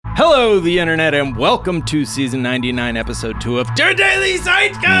Hello, the internet, and welcome to season 99, episode 2 of Your Daily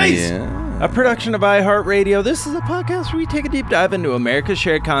Zeitgeist, a production of iHeartRadio. This is a podcast where we take a deep dive into America's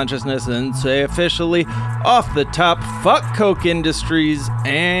shared consciousness and say officially, off the top, fuck Coke Industries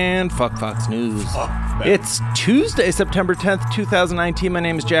and fuck Fox News. It's Tuesday, September 10th, 2019. My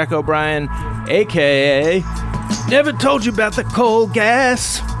name is Jack O'Brien, a.k.a. Never told you about the coal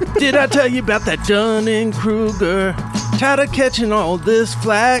gas. Did I tell you about that Dunning-Kruger? Tired of catching all this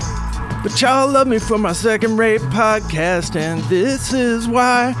flack, but y'all love me for my second-rate podcast, and this is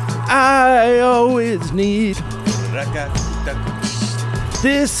why I always need.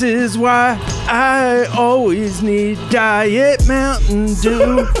 This is why I always need Diet Mountain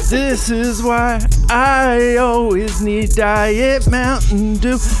Dew. This is why I always need Diet Mountain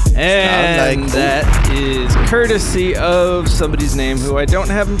Dew. And that is courtesy of somebody's name who I don't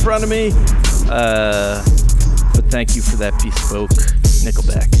have in front of me. But thank you for that bespoke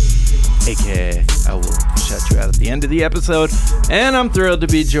Nickelback, aka I will shout you out at the end of the episode. And I'm thrilled to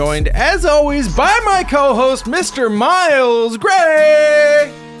be joined, as always, by my co-host, Mr. Miles Gray.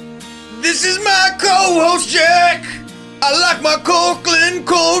 This is my co-host, Jack. I like my Copeland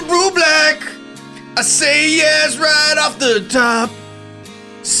cold brew black. I say yes right off the top.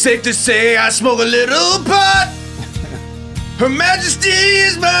 Safe to say I smoke a little pot. Her Majesty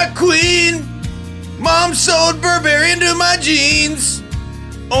is my queen. Mom sewed Burberry into my jeans.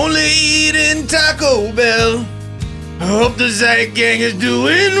 Only eating Taco Bell. I hope the Zeit Gang is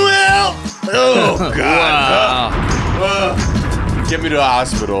doing well. Oh, God. Wow. Get me to the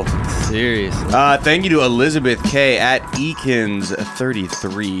hospital. Serious. Thank you to Elizabeth K. at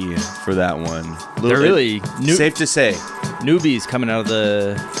Eakins33 for that one. They're really safe to say. Newbies coming out of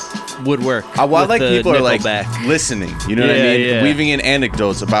the woodwork. I like people are like Nickelback. listening. You know what I mean? Yeah. Weaving in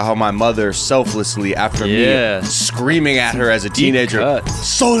anecdotes about how my mother selflessly, after me screaming at her as a teenager,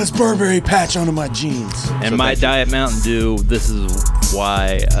 sewed this Burberry patch onto my jeans. And so my Diet Mountain Dew, this is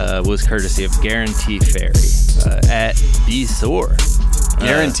why, was courtesy of Guarantee Fairy at B-Sore.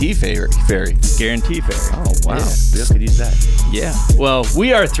 Guarantee Fairy. Guarantee Fairy. Oh, wow. Yeah. We could use that. Yeah. Well,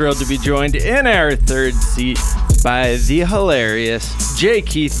 we are thrilled to be joined in our third seat by the hilarious J.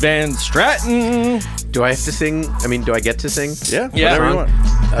 Keith Van Stratton. Do I have to sing? I mean, do I get to sing? Yeah. Whatever you want.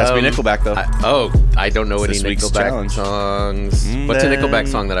 Has to be Nickelback, though. I don't know any This week's Nickelback challenge. songs. What's a Nickelback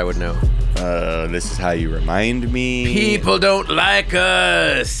song that I would know? This is how you remind me. People don't like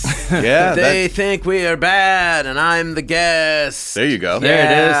us. Yeah. They think we are bad, and I'm the guest. There you go. There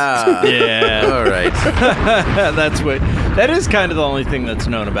it is. Yeah. All right. That is kind of the only thing that's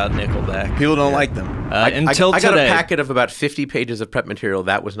known about Nickelback. People don't like them. Until I got today. a packet of about 50 pages of prep material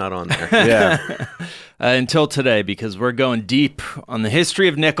that was not on there. Yeah. Until today, because we're going deep on the history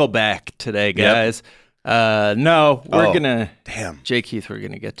of Nickelback today, guys. No, we're gonna. Damn. Jay Keith, we're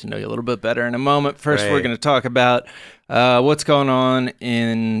gonna get to know you a little bit better in a moment. First, we're gonna talk about what's going on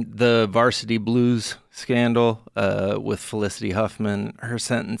in the Varsity Blues scandal with Felicity Huffman, her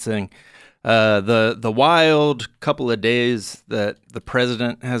sentencing, the wild couple of days that the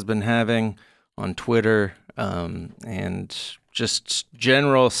president has been having on Twitter, and just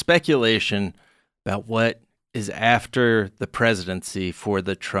general speculation about what is after the presidency for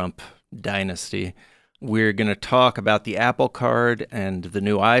the Trump dynasty. We're going to talk about the Apple Card and the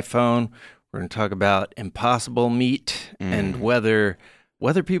new iPhone. We're going to talk about Impossible Meat and whether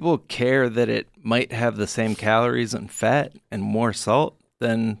people care that it might have the same calories and fat and more salt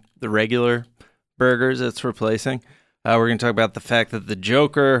than the regular burgers it's replacing. We're going to talk about the fact that the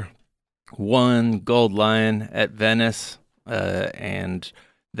Joker won Gold Lion at Venice, and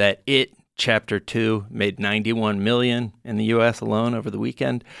that It Chapter 2 made $91 million in the U.S. alone over the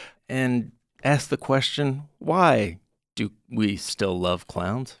weekend, and ask the question, why do we still love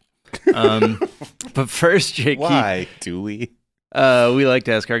clowns? But first, Jake, Why do we? We like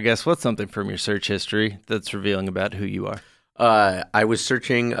to ask our guests, what's something from your search history that's revealing about who you are? I was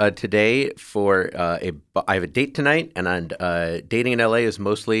searching today for I have a date tonight, and dating in LA is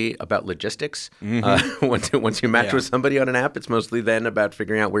mostly about logistics. Once you match with somebody on an app, it's mostly then about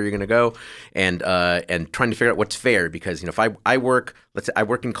figuring out where you're going to go and trying to figure out what's fair. Because if I work, let's say I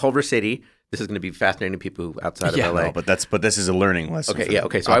work in Culver City. This is going to be fascinating to people outside of LA. No, but this is a learning lesson.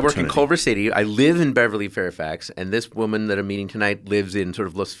 Okay. So I work in Culver City. I live in Beverly, Fairfax, and this woman that I'm meeting tonight lives in sort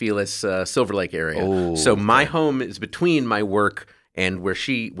of Los Feliz, Silver Lake area. Oh, so my home is between my work and where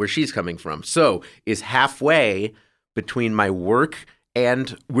she's coming from. So is halfway between my work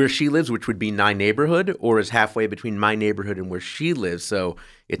and where she lives, which would be my neighborhood, or is halfway between my neighborhood and where she lives. So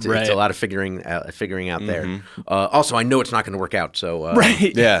It's a lot of figuring out there. Also, I know it's not going to work out, so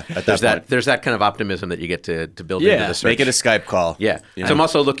Yeah, at there's that kind of optimism that you get to build into the search. Make it a Skype call. Yeah. So I'm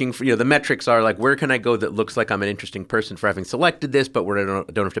also looking for, the metrics are like, where can I go that looks like I'm an interesting person for having selected this, but where I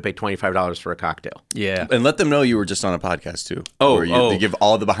don't have to pay $25 for a cocktail. Yeah. And let them know you were just on a podcast too. They give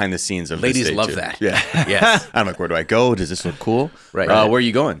all the behind the scenes of ladies this love too. that. Yeah. Yes. I'm like, where do I go? Does this look cool? Right. Where are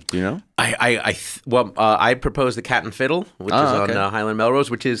you going? Do you know? I proposed the Cat and Fiddle, which is on Highland Melrose,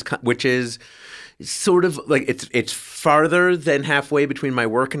 which is sort of like it's farther than halfway between my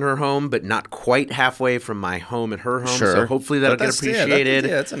work and her home, but not quite halfway from my home and her home. Sure. So hopefully that'll get appreciated.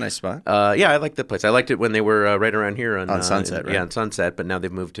 Yeah, that's a nice spot. I like the place. I liked it when they were right around here on Sunset. Right? Yeah, on Sunset. But now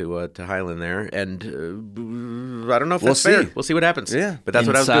they've moved to Highland there, and I don't know if We'll that's fair. see. We'll see what happens. Yeah, but that's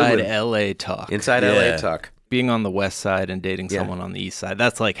what I was Inside Googling. LA talk. Inside LA talk. Being on the west side and dating someone on the east side,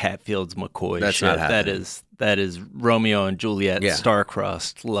 that's like Hatfield's McCoy That's shit. not happening. That is Romeo and Juliet,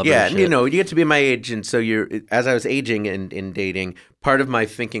 star-crossed love. Yeah, shit. and you get to be my age, and so as I was aging and in dating, part of my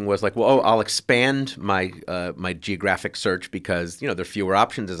thinking was like, well, I'll expand my my geographic search because there are fewer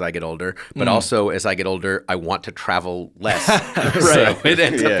options as I get older, but also as I get older, I want to travel less. So it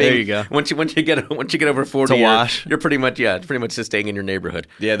ends up being, there you go. Once you get over 40, you're pretty much just staying in your neighborhood.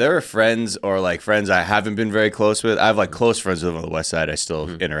 Yeah, there are friends friends I haven't been very close with. I have close friends who live on the west side. I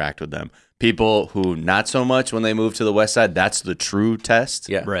still interact with them. People who not so much when they move to the west side, that's the true test.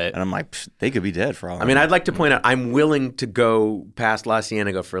 Yeah. Right. And I'm like, they could be dead for all I mean, know. I'd like to point out I'm willing to go past La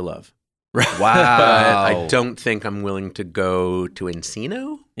Cienega for love. Wow. But I don't think I'm willing to go to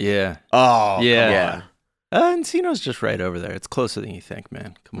Encino. Yeah. Oh, Yeah. Encino's just right over there. It's closer than you think,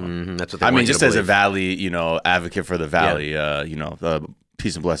 man. Come on. Mm-hmm. That's what they I mean, want you just to as a believe. valley, advocate for the valley,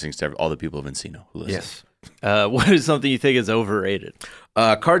 peace and blessings to all the people of Encino who listen. Yes. What is something you think is overrated?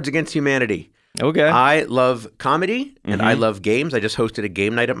 Cards Against Humanity. Okay. I love comedy and I love games. I just hosted a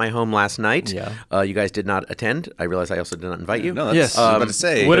game night at my home last night. Yeah. You guys did not attend. I realize I also did not invite you. No, that's Yes. I was about to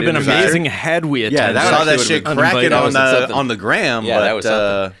say. Would have been desire. amazing had we attended. Yeah, that I saw actually that would've shit been cracking uninvited. on the gram. Yeah, but, that was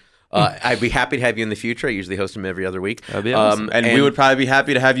something. I'd be happy to have you in the future. I usually host them every other week. That'd be awesome. and we would probably be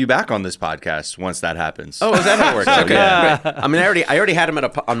happy to have you back on this podcast once that happens. Oh, is that how it works? Okay. yeah. Great. I mean, I already had him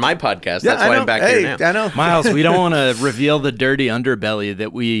on my podcast. That's why I'm back here now. I know. Miles, we don't want to reveal the dirty underbelly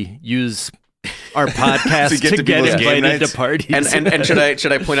that we use our podcast To get to get people's game invited nights? to parties. And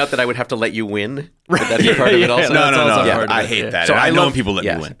should I point out that I would have to let you win? Would that be part of it also? that's also No. part of I it, hate yeah. that. So I I know love people let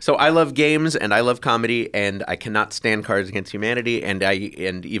me win. So I love games and I love comedy and I cannot stand Cards Against Humanity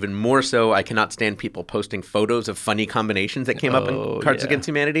and even more so I cannot stand people posting photos of funny combinations that came up in Cards Against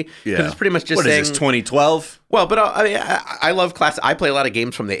Humanity because it's pretty much just What saying is this, 2012? Well, but I love class. I play a lot of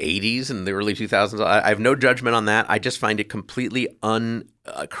games from the 80s and the early 2000s. I have no judgment on that. I just find it completely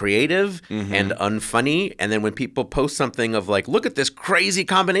creative and unfunny. And then when people post something of like, look at this crazy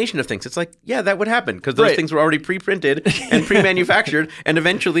combination of things, it's like, yeah, that would happen because those things were already pre-printed and pre-manufactured, and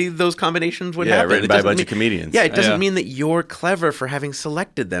eventually those combinations would happen. Written by a bunch of comedians. Yeah, it doesn't mean that you're clever for having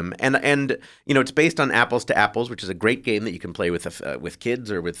selected them. And it's based on Apples to Apples, which is a great game that you can play with kids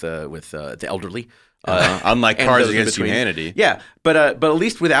or with the elderly. Unlike and Cards those in Against between. Humanity. Yeah, but at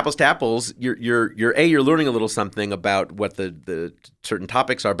least with Apples to Apples, you're learning a little something about what the certain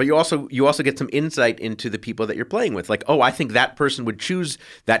topics are, but you also get some insight into the people that you're playing with. Like, oh, I think that person would choose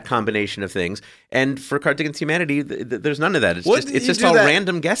that combination of things. And for Cards Against Humanity, there's none of that. It's just all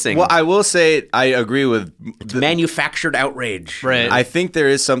random guessing. Well, I will say I agree with manufactured outrage. Right. I think there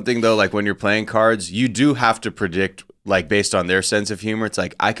is something though, like when you're playing cards, you do have to predict. Like based on their sense of humor, it's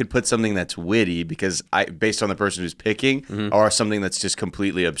like I could put something that's witty because based on the person who's picking, or something that's just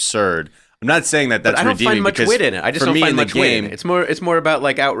completely absurd. I'm not saying that that's but I don't redeeming find much because wit in it. I just for don't me find in the much wit in game, it. It's more about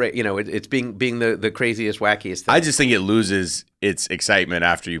like outrage. It's being the craziest, wackiest thing. I just think it loses its excitement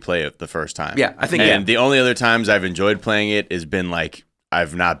after you play it the first time. Yeah, I think. And the only other times I've enjoyed playing it has been like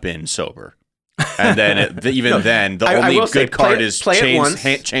I've not been sober. And then the only good card is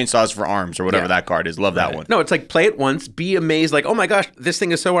Chainsaws for Arms or whatever that card is. Love that one. No, it's like play it once, be amazed, like, oh my gosh, this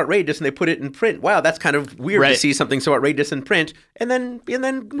thing is so outrageous, and they put it in print. Wow, that's kind of weird to see something so outrageous in print, and then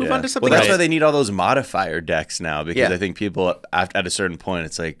move on to something Well, that's else. why they need all those modifier decks now because Yeah. I think people at a certain point,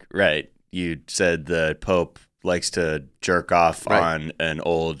 it's like, right, you said the Pope likes to jerk off on an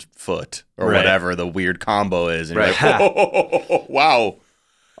old foot or whatever the weird combo is, and you're like, oh, wow.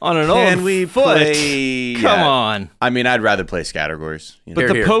 On an Can old we foot. play? Come on. I mean, I'd rather play Scattergories. But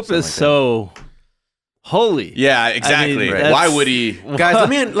the Pope is so holy. Yeah, exactly. I mean, why would he? Guys,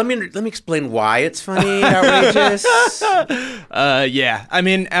 let me explain why it's funny, outrageous. Yeah. I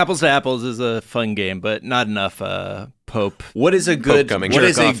mean, Apples to Apples is a fun game, but not enough Pope. What is a good coming. what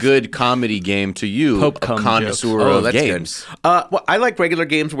is Jerk a off. good comedy game to you, Pope a cum connoisseur jokes. of that's games? good. Well, I like regular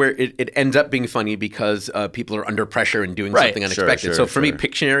games where it ends up being funny because people are under pressure and doing Right. something unexpected. Sure, so for me, sure.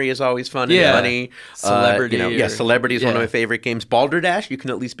 Pictionary is always fun Yeah. and funny. Celebrity or- Celebrity is one of yeah. my favorite games. Balderdash, you can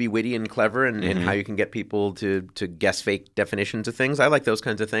at least be witty and clever in how you can get people to guess fake definitions of things. I like those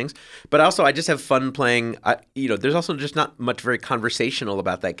kinds of things. But also, I just have fun playing. There's also just not much very conversational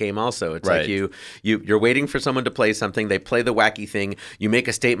about that game. Also, it's Right. like you're waiting for someone to play something. They play the wacky thing. You make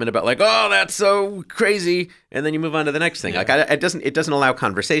a statement about like, "Oh, that's so crazy," and then you move on to the next thing. Like it doesn't allow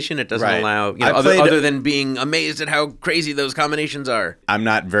conversation. It doesn't Right. allow I played- other than being amazed at how crazy those combinations are. I'm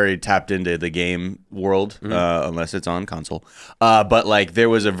not very tapped into the game world unless it's on console. But like there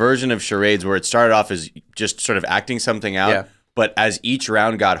was a version of charades where it started off as just sort of acting something out. Yeah. But as each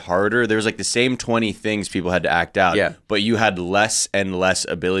round got harder, there was like the same 20 things people had to act out. Yeah. But you had less and less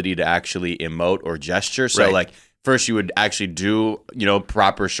ability to actually emote or gesture. So Right. like first you would actually do,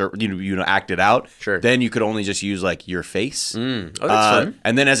 proper, act it out. Sure. Then you could only just use like your face. Oh, that's fun.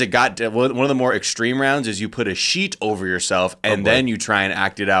 And then as it got to one of the more extreme rounds is you put a sheet over yourself and then you try and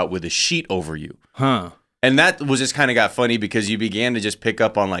act it out with a sheet over you. Huh. And that was just kind of got funny because you began to just pick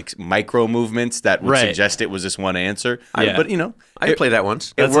up on like micro movements that would Right. suggest it was this one answer. Yeah. But I played that once.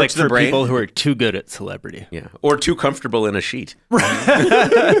 it That's works like the for brain. people who are too good at celebrity. Yeah, or too comfortable in a sheet. a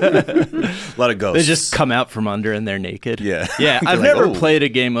lot of ghosts. They just come out from under and they're naked. Yeah. Yeah. They're I've like, never "Oh." played a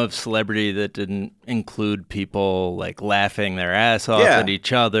game of celebrity that didn't include people like laughing their ass off Yeah. at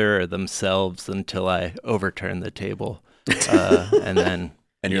each other or themselves until I overturned the table. And then.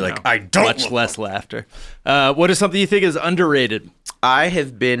 And you're like, I don't Much look- less laughter. What is something you think is underrated? I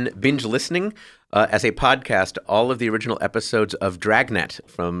have been binge listening as a podcast all of the original episodes of Dragnet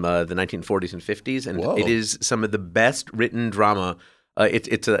from the 1940s and 50s, and Whoa. it is some of the best written drama.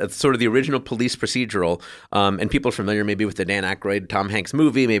 It's sort of the original police procedural, and people are familiar maybe with the Dan Aykroyd, Tom Hanks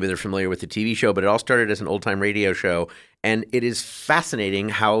movie, maybe they're familiar with the TV show, but it all started as an old-time radio show, and it is fascinating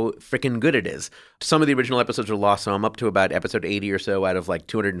how freaking good it is. Some of the original episodes are lost, so I'm up to about episode 80 or so out of like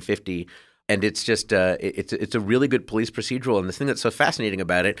 250. And it's just it's a really good police procedural. And the thing that's so fascinating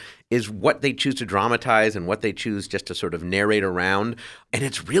about it is what they choose to dramatize and what they choose just to sort of narrate around. And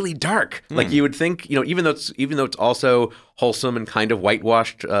it's really dark. Like you would think, even though it's also wholesome and kind of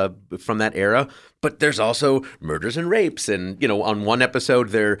whitewashed from that era, but there's also murders and rapes. And on one episode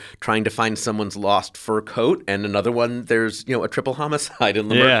they're trying to find someone's lost fur coat, and another one there's a triple homicide in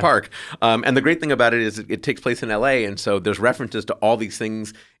Leimert Yeah. Park. And the great thing about it is it takes place in L.A. and so there's references to all these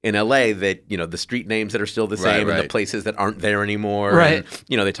things in L.A. that the street names that are still the same and the right. places that aren't there anymore. Right.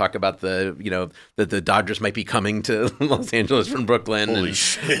 And, they talk about that the Dodgers might be coming to Los Angeles from Brooklyn. Holy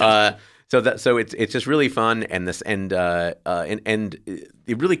shit. So it's just really fun, and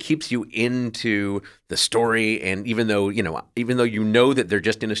it really keeps you into the story. And even though that they're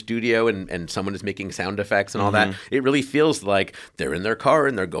just in a studio and someone is making sound effects and all that, it really feels like they're in their car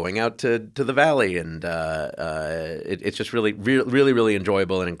and they're going out to the valley, and it's just really really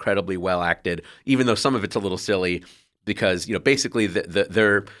enjoyable and incredibly well acted. Even though some of it's a little silly, because basically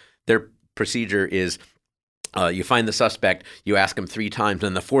their procedure is. You find the suspect, you ask him 3 times,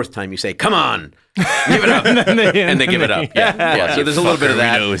 and the 4th time you say, "Come on, give it up," and they give it up. Yeah. So there's a little bit of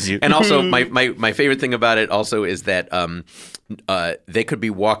that. knows you. And also, my favorite thing about it also is that they could be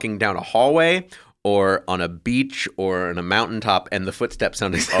walking down a hallway or on a beach or on a mountaintop, and the footsteps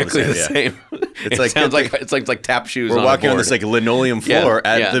sound exactly the same. It's like tap shoes. We're walking on board. this like linoleum floor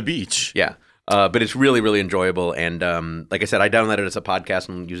at the beach. Yeah. But it's really, really enjoyable. And like I said, I download it as a podcast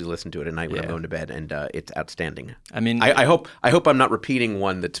and usually listen to it at night when I'm going to bed. And it's outstanding. I mean, I hope I'm not repeating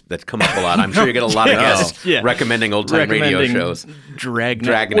one that's come up a lot. I'm sure you get a lot of guests recommending old-time radio shows.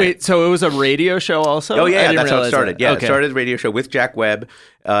 Dragnet. Wait, so it was a radio show also? Oh, I yeah, didn't that's how it realize started. that. Yeah, Okay. it started as a radio show with Jack Webb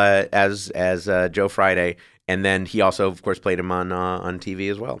as Joe Friday. And then he also, of course, played him on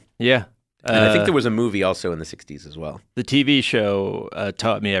TV as well. Yeah. And I think there was a movie also in the 60s as well. The TV show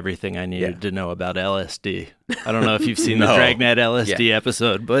taught me everything I needed to know about LSD. I don't know if you've seen the Dragnet LSD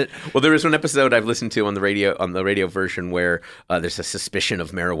episode, but well, there is one episode I've listened to on the radio version where there's a suspicion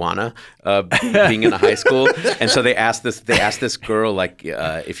of marijuana being in a high school, and so they asked this girl like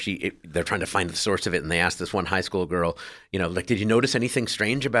if they're trying to find the source of it, and they asked this one high school girl, like, did you notice anything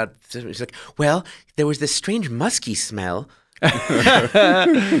strange about this? She's like, well, there was this strange musky smell.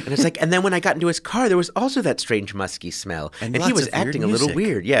 And it's like, and then when I got into his car, there was also that strange musky smell, and he was acting a little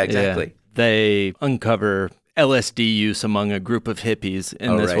weird. Yeah, exactly. Yeah. They uncover LSD use among a group of hippies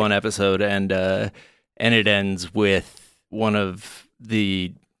in this one episode, and it ends with one of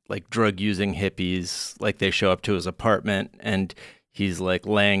the like drug using hippies, like they show up to his apartment, and he's like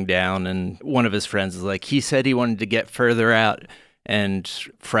laying down, and one of his friends is like, he said he wanted to get further out. And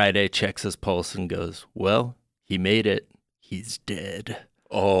Friday checks his pulse and goes, well, he made it. He's dead.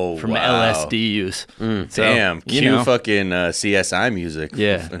 Oh, from wow. LSD use. So, damn, cue fucking CSI music.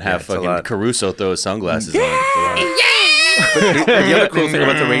 Yeah. And have fucking Caruso throw his sunglasses on. But the other cool thing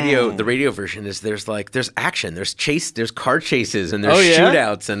about the radio version is there's action, there's car chases, and there's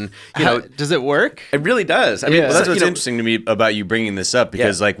shootouts, and does it work? It really does. I mean, that's what's interesting to me about you bringing this up,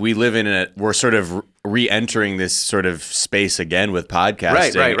 because like we live we're sort of re-entering this sort of space again with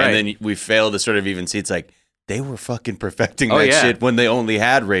podcasting, right. And then we fail to sort of even see it's like they were fucking perfecting that shit when they only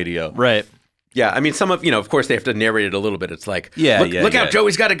had radio, right? Yeah, I mean, of course, they have to narrate it a little bit. It's like, look out,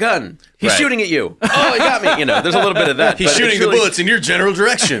 Joey's got a gun. He's shooting at you. Oh, he got me. There's a little bit of that. He's shooting the bullets in your general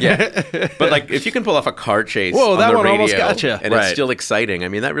direction. Yeah, but like, if you can pull off a car chase, whoa, that one radio, almost got you, and it's still exciting. I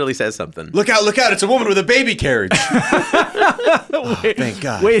mean, that really says something. Look out! It's a woman with a baby carriage. Thank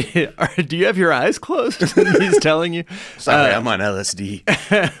God. Wait, do you have your eyes closed? He's telling you. Sorry, I'm on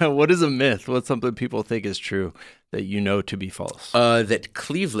LSD. What is a myth? What's something people think is true that you know to be false? That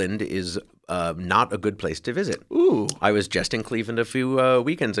Cleveland is not a good place to visit. Ooh. I was just in Cleveland a few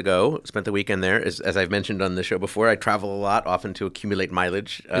weekends ago. Spent the weekend there. As I've mentioned on the show before, I travel a lot, often to accumulate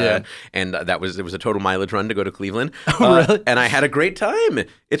mileage. And it was a total mileage run to go to Cleveland. Oh, really? And I had a great time.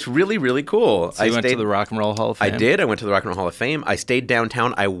 It's really, really cool. So you went to the Rock and Roll Hall of Fame? I did. I went to the Rock and Roll Hall of Fame. I stayed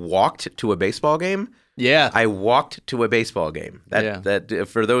downtown. I walked to a baseball game. Yeah. I walked to a baseball game. That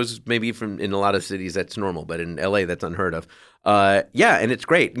for those maybe from in a lot of cities that's normal, but in LA that's unheard of. And it's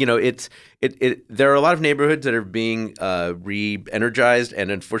great. There are a lot of neighborhoods that are being re-energized, and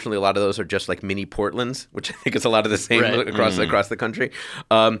unfortunately, a lot of those are just like mini Portlands, which I think is a lot of the same across the country.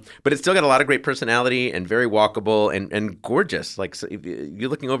 But it's still got a lot of great personality and very walkable and gorgeous. Like you're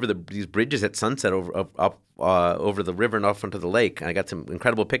looking over these bridges at sunset over the river and off onto the lake. And I got some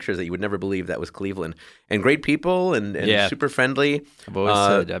incredible pictures that you would never believe that was Cleveland. And great people and super friendly. I've always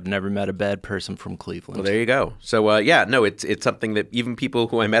said I've never met a bad person from Cleveland. Well, there you go. So it's something that even people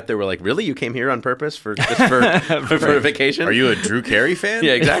who I met there were like, really, you came here on purpose for a vacation? Are you a Drew Carey fan?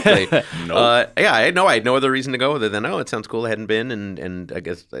 Yeah, exactly. No. I had no other reason to go other than it sounds cool. I hadn't been, and I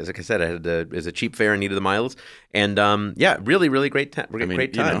guess like I said, it was a cheap fare and needed the miles, and really, really great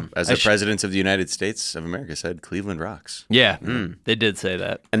time. As the presidents of the United States of America said, Cleveland rocks. Yeah, they did say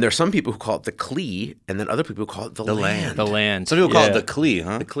that. And there's some people who call it the Clee, and then other people who call it the land. The land. Some people call it the Clee,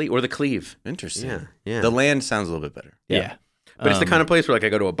 huh? The Clee or the Cleave. Interesting. Yeah. The land sounds a little bit better. Yeah. But it's the kind of place where, like, I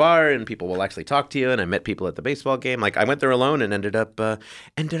go to a bar and people will actually talk to you, and I met people at the baseball game. Like, I went there alone and ended up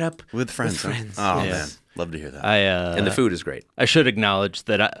with friends. Huh? Oh man, love to hear that. And the food is great. I should acknowledge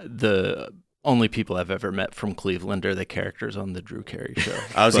that the only people I've ever met from Cleveland are the characters on the Drew Carey show.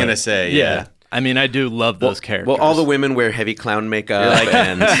 I was gonna say, yeah. I mean, I do love those characters. Well, all the women wear heavy clown makeup.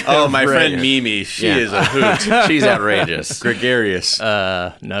 And my friend Mimi, she is a hoot. She's outrageous. Gregarious.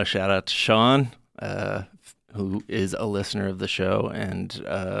 No, shout out to Sean, who is a listener of the show and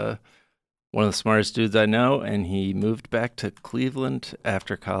one of the smartest dudes I know. And he moved back to Cleveland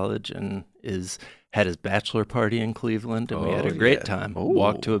after college and had his bachelor party in Cleveland. And we had a great time.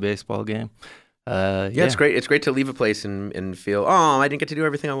 Walked to a baseball game. It's great. It's great to leave a place and feel, I didn't get to do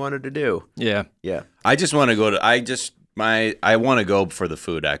everything I wanted to do. Yeah. I just want to go to. I want to go for the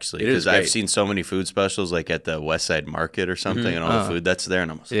food actually because I've seen so many food specials like at the West Side Market or something and all the food that's there,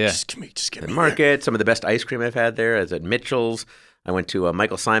 and I'm like, just give me the market. Some of the best ice cream I've had there is at Mitchell's. I went to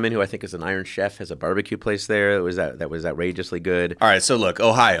Michael Simon, who I think is an Iron Chef, has a barbecue place there. That was outrageously good. All right, so look,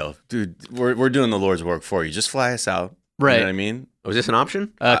 Ohio, dude, we're doing the Lord's work for you. Just fly us out. Right. You know what I mean? Was this an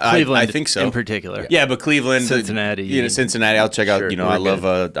option? Cleveland, I think so. in particular. Yeah, but Cleveland, Cincinnati. Cincinnati. I'll check out. Sure, I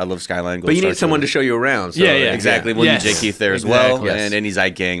love Skyline. But you need someone to show you around. So exactly. We'll need Jake Keith there as well, Yes. and any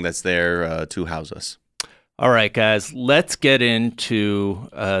Zeit gang that's there to house us. All right, guys, let's get into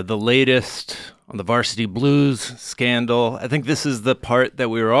the latest on the Varsity Blues scandal. I think this is the part that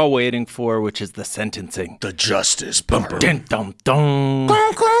we were all waiting for, which is the sentencing. The justice bumper. Dun, dun, dun.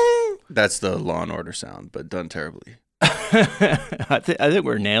 That's the Law and Order sound, but done terribly. I think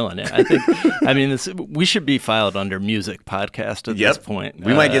we're nailing it. I mean, we should be filed under music podcast at this point.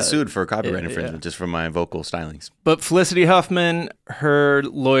 We might get sued for copyright infringement just from my vocal stylings. But Felicity Huffman, her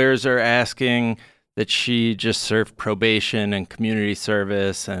lawyers are asking that she just served probation and community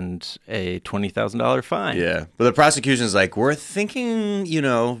service and a $20,000 fine. Yeah. But the prosecution's like, we're thinking,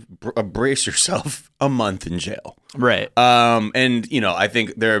 brace yourself a month in jail. Right. And, I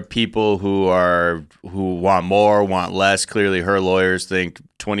think there are people who want more, want less. Clearly, her lawyers think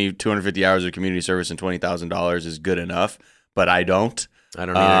 250 hours of community service and $20,000 is good enough, but I don't. I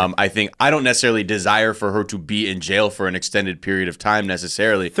don't either. I don't necessarily desire for her to be in jail for an extended period of time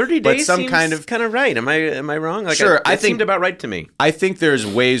necessarily. 30 but days some seems kind of right. Am I wrong? Like, sure, I think seemed about right to me. I think there's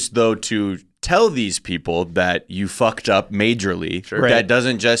ways though to tell these people that you fucked up majorly. Sure. That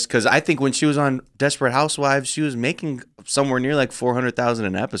doesn't just because I think when she was on Desperate Housewives, she was making somewhere near like $400,000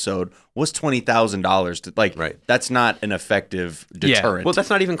 an episode. What's $20,000? Like, that's not an effective deterrent. Well, that's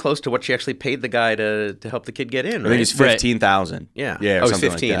not even close to what she actually paid the guy to help the kid get in. I think it's $15,000. Yeah. Yeah. Oh, it's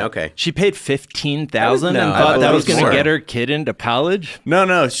 15. 15. Like okay. She paid $15,000 and No, thought that was going to more. get her kid into college. No.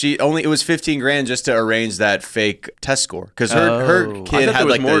 It was $15,000 just to arrange that fake test score because her kid I thought had there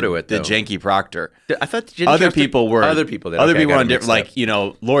was like more to it, the though. janky proctor. I thought Other people did. Okay, on different, like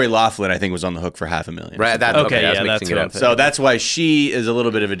Lori Loughlin, I think was on the hook for $500,000. Right. That's Okay, I was yeah, mixing that's it what up. I'm So that's why she is a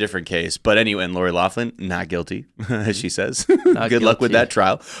little bit of a different case. But anyway, and Lori Loughlin, not guilty, as she says. Good luck with guilty. that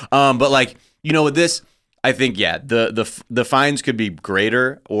trial. But like, with this, I think, the fines could be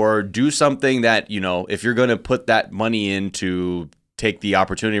greater or do something that, if you're going to put that money in to take the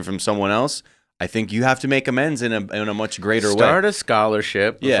opportunity from someone else, I think you have to make amends in a much greater way. Start a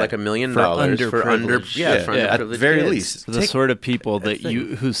scholarship of like $1 million for underprivileged. at the very kids. least. The sort of people that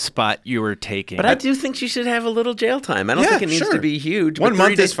whose spot you were taking. But I do think she should have a little jail time. I don't think it needs to be huge. 1 but month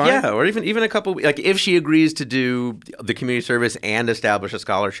 3 days, is fine. Yeah, or even a couple. Like if she agrees to do the community service and establish a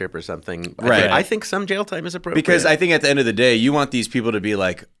scholarship or something. Right. I think some jail time is appropriate. Because I think at the end of the day, you want these people to be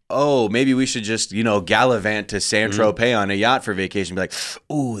like, oh, maybe we should just, gallivant to Saint-Tropez on a yacht for vacation. Be like,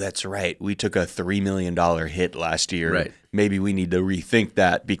 oh, that's right. We took a $3 million hit last year. Right. Maybe we need to rethink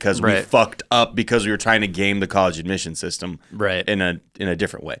that because we fucked up because we were trying to game the college admission system in a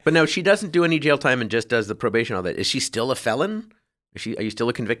different way. But no, she doesn't do any jail time and just does the probation, all that. Is she still a felon? Are you still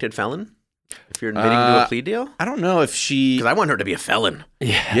a convicted felon? If you're admitting to a plea deal? I don't know if she... Because I want her to be a felon.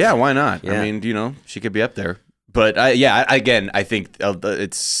 Yeah, why not? Yeah. I mean, she could be up there. But I think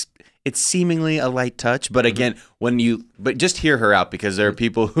it's seemingly a light touch. But again, but just hear her out because there are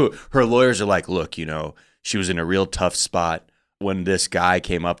people who her lawyers are like, look, she was in a real tough spot when this guy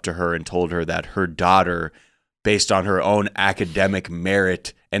came up to her and told her that her daughter, based on her own academic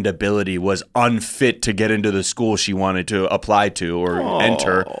merit and ability, was unfit to get into the school she wanted to apply to or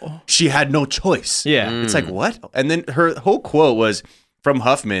enter. She had no choice. Yeah. It's like, what? And then her whole quote was from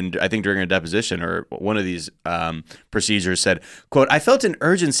Huffman, I think during a deposition or one of these procedures, said, quote, I felt an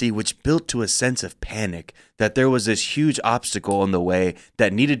urgency which built to a sense of panic that there was this huge obstacle in the way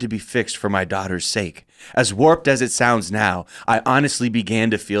that needed to be fixed for my daughter's sake. As warped as it sounds now, I honestly began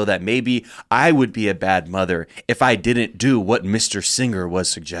to feel that maybe I would be a bad mother if I didn't do what Mr. Singer was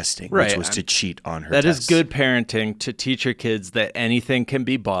suggesting, which was to cheat on her That tests. is good parenting, to teach your kids that anything can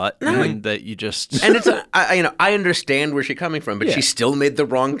be bought and that you just... And it's I understand where she's coming from, but she still made the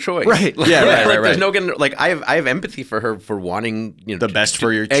wrong choice. Right. Like, Yeah, right. There's no getting, like I have empathy for her for wanting the best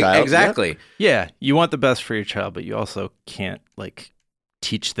for your child. Exactly. Yeah, you want the best for your child, but you also can't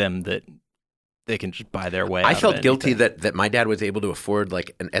teach them that they can just buy their way. I out felt of guilty anything. that my dad was able to afford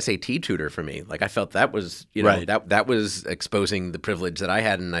an SAT tutor for me. Like I felt that was that was exposing the privilege that I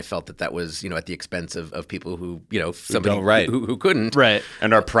had, and I felt that was at the expense of people who somebody who couldn't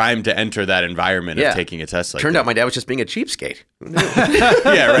and are primed to enter that environment of taking a test like Turned that. out my dad was just being a cheapskate.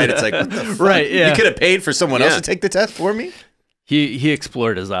 Yeah, right. It's like, what the fuck? Right, yeah. You could have paid for someone else to take the test for me? He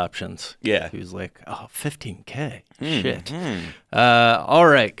explored his options. Yeah. He was like, oh, $15K. Shit. All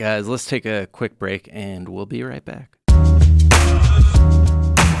right, guys, let's take a quick break and we'll be right back.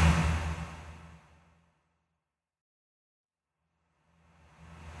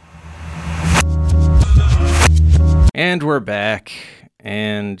 And we're back.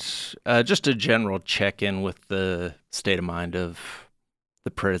 And just a general check-in with the state of mind of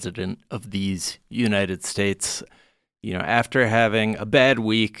the president of these United States. After having a bad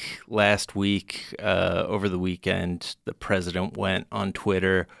week last week, over the weekend, the president went on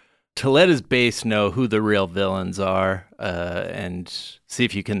Twitter to let his base know who the real villains are, and see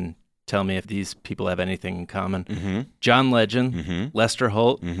if you can tell me if these people have anything in common. Mm-hmm. John Legend, Mm-hmm. Lester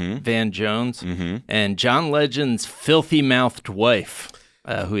Holt, Mm-hmm. Van Jones, Mm-hmm. and John Legend's filthy-mouthed wife,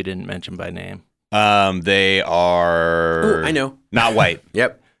 who he didn't mention by name. They are... Ooh, I know. Not white.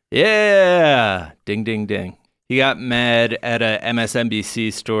 Yep. Yeah! Ding, ding, ding. He got mad at a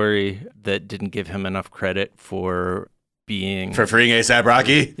MSNBC story that didn't give him enough credit for being... For freeing A$AP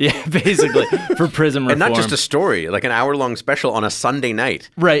Rocky? Yeah, basically. For prison reform. And not just a story, like an hour-long special on a Sunday night.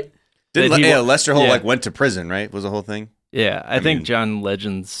 Right. Lester Holt went to prison, right? Was the whole thing? Yeah, I think John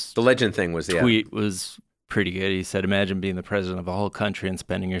Legend's The Legend thing was tweet was pretty good. He said, imagine being the president of a whole country and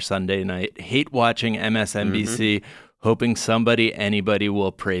spending your Sunday night hate watching MSNBC, hoping anybody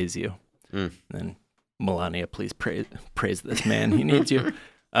will praise you. And Melania, please praise this man. He needs you.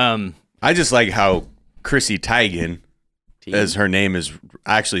 I just like how Chrissy Teigen, as her name is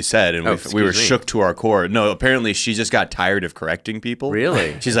actually said, and we were shook to our core. No, apparently she just got tired of correcting people.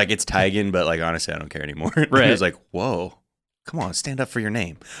 Really? She's like, it's Teigen, but like honestly, I don't care anymore. Right. It was like, whoa, come on, stand up for your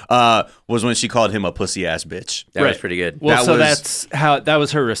name. Was when she called him a pussy ass bitch. That was pretty good. Well, that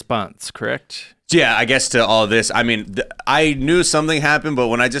was her response, correct? Yeah, I guess to all this, I mean, I knew something happened, but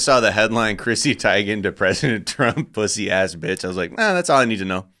when I just saw the headline, Chrissy Teigen to President Trump, pussy ass bitch, I was like, that's all I need to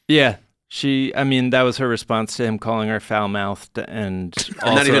know. Yeah. That was her response to him calling her foul-mouthed, and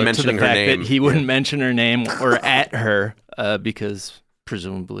also not even to mentioning the her fact name. that he wouldn't mention her name or at her because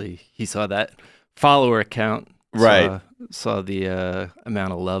presumably he saw that follower count, right? Saw the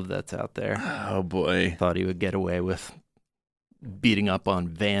amount of love that's out there. Oh boy! Thought he would get away with beating up on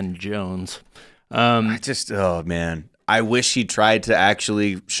Van Jones. Oh man, I wish he tried to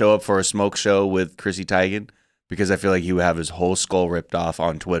actually show up for a smoke show with Chrissy Teigen, because I feel like he would have his whole skull ripped off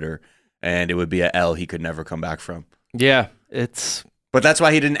on Twitter. And it would be a L he could never come back from. Yeah, But that's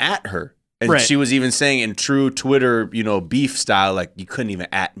why he didn't at her. And right. She was even saying in true Twitter, beef style, like, you couldn't even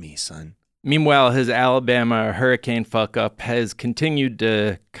at me, son. Meanwhile, his Alabama hurricane fuck-up has continued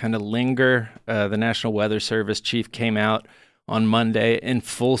to kind of linger. The National Weather Service chief came out on Monday in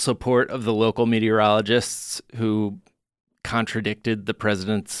full support of the local meteorologists who contradicted the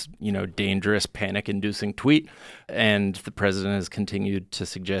president's, dangerous, panic-inducing tweet. And the president has continued to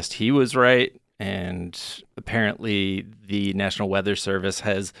suggest he was right. And apparently the National Weather Service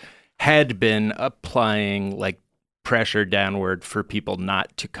had been applying pressure downward for people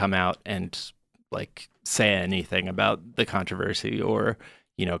not to come out and say anything about the controversy or,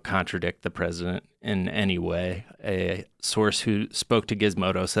 contradict the president in any way. A source who spoke to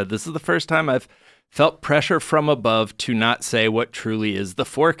Gizmodo said, "This is the first time I've felt pressure from above to not say what truly is the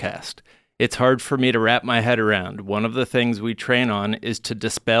forecast. It's hard for me to wrap my head around. One of the things we train on is to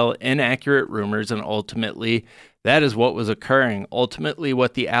dispel inaccurate rumors, and ultimately, that is what was occurring. Ultimately,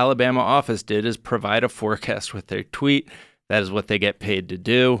 what the Alabama office did is provide a forecast with their tweet. That is what they get paid to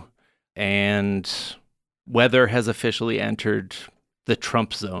do. And weather has officially entered the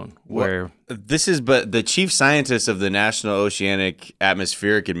Trump zone, where but the chief scientist of the National Oceanic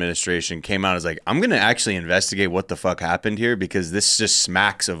Atmospheric Administration came out and was like, I'm going to actually investigate what the fuck happened here, because this just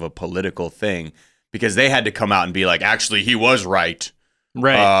smacks of a political thing, because they had to come out and be like, actually, he was right.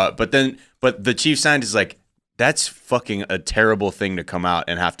 Right. But the chief scientist is like, that's fucking a terrible thing to come out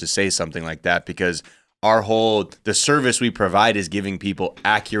and have to say something like that, because the service we provide is giving people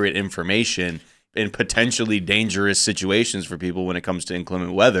accurate information in potentially dangerous situations for people when it comes to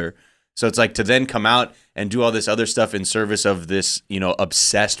inclement weather. So it's like, to then come out and do all this other stuff in service of this,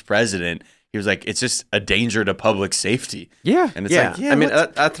 obsessed president. He was like, it's just a danger to public safety. Yeah. And it's like, yeah, I mean,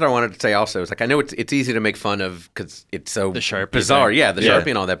 that's what I wanted to say also. It's like, I know it's easy to make fun of because it's so the Sharpie bizarre. thing. Yeah, the Sharpie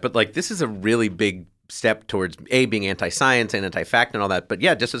and all that. But this is a really big step towards being anti-science and anti-fact and all that. But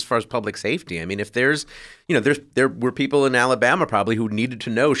yeah, just as far as public safety, I mean, if there were people in Alabama probably who needed to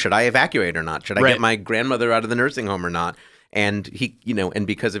know, should I evacuate or not? Should I get my grandmother out of the nursing home or not? And he, and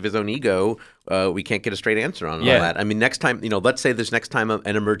because of his own ego, we can't get a straight answer on all that. I mean, next time, let's say there's next time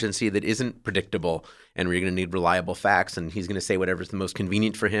an emergency that isn't predictable and we're going to need reliable facts, and he's going to say whatever's the most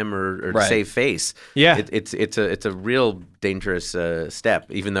convenient for him or to save face. Yeah. It's a real dangerous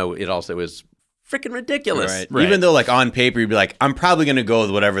step, even though it also is freaking ridiculous. Right. Even though on paper you'd be like, I'm probably going to go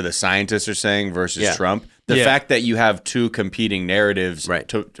with whatever the scientists are saying versus Trump. The fact that you have two competing narratives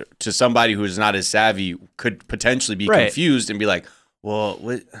to somebody who is not as savvy could potentially be confused and be like, well,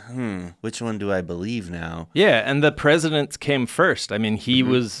 which one do I believe now? Yeah, and the president's came first. I mean, he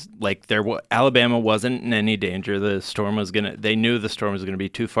was like, Alabama wasn't in any danger. They knew the storm was going to be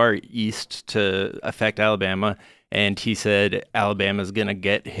too far east to affect Alabama. And he said Alabama's going to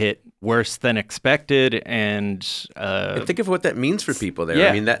get hit worse than expected. And think of what that means for people there. Yeah.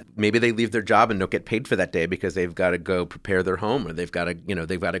 I mean, that maybe they leave their job and don't get paid for that day because they've got to go prepare their home, or they've got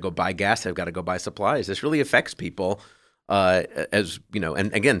to go buy gas, they've got to go buy supplies. This really affects people.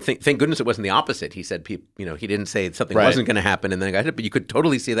 And again, thank goodness it wasn't the opposite. He said, he didn't say something wasn't going to happen and then got hit, but you could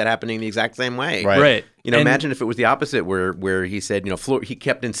totally see that happening the exact same way. Right. Imagine if it was the opposite, where he said, he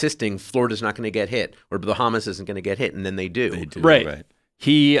kept insisting Florida's not going to get hit or the Bahamas isn't going to get hit, and then they do. They do. Right.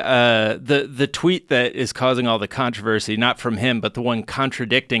 He the tweet that is causing all the controversy, not from him, but the one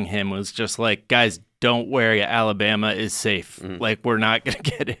contradicting him, was just like, guys, don't worry, Alabama is safe. We're not going to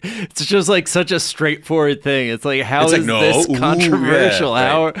get it. It's just such a straightforward thing. It's like, how is this controversial?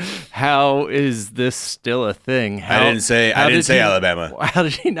 How is this still a thing? I didn't say Alabama. How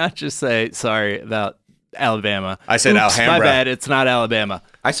did he not just say, sorry about Alabama? I said Alhambra. My bad, it's not Alabama.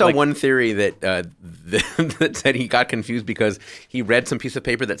 I saw one theory that that said he got confused because he read some piece of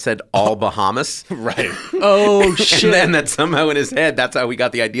paper that said all Bahamas. Right. Oh, shit. And then that somehow in his head, that's how we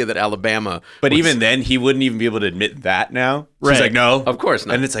got the idea that Alabama. But even then, he wouldn't even be able to admit that now. So Right. he's like, no. Of course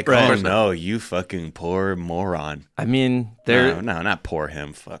not. And it's like, Right. oh, no, you fucking poor moron. I mean, No, not poor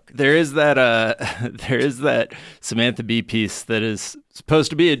him. Fuck. there is that Samantha Bee piece that is supposed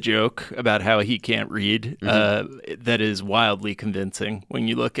to be a joke about how he can't read. That is wildly convincing when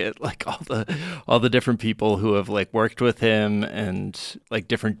you look at like all the different people who have like worked with him and like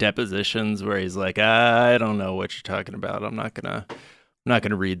different depositions where he's like, I don't know what you're talking about. I'm not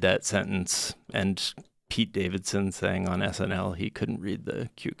gonna read that sentence. And Pete Davidson saying on SNL he couldn't read the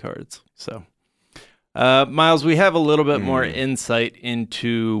cue cards. So. Miles, we have a little bit more insight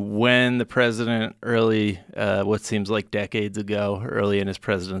into when the president what seems like decades ago, early in his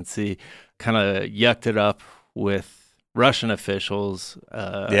presidency, kind of yucked it up with Russian officials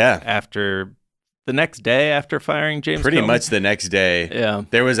after the next day after firing James Pretty Comey. much the next day. Yeah.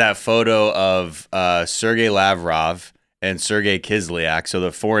 There was that photo of Sergei Lavrov and Sergei Kislyak, so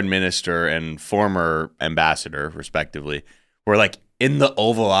the foreign minister and former ambassador, respectively, were like in the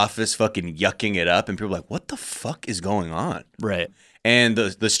Oval Office fucking yucking it up, and people were like, what the fuck is going on? Right. And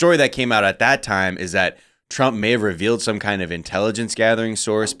the story that came out at that time is that Trump may have revealed some kind of intelligence gathering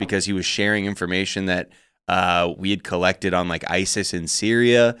source because he was sharing information that we had collected on like ISIS in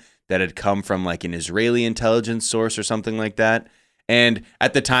Syria that had come from like an Israeli intelligence source or something like that. And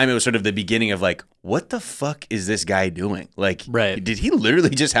at the time, it was sort of the beginning of like, what the fuck is this guy doing? Like, right. Did he literally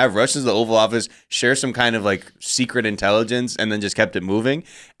just have Russians in the Oval Office share some kind of like secret intelligence and then just kept it moving?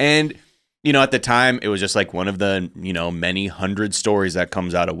 And, you know, at the time, it was just like one of the, you know, many hundred stories that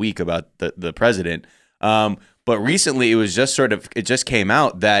comes out a week about the president. But recently, it was just sort of, it just came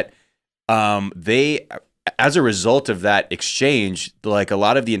out that they, as a result of that exchange, like a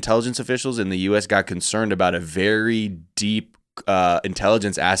lot of the intelligence officials in the U.S. got concerned about a very deep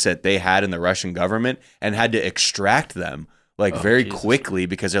intelligence asset they had in the Russian government and had to extract them like very quickly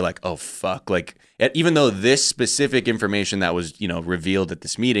because they're like, oh fuck, like even though this specific information that was, you know, revealed at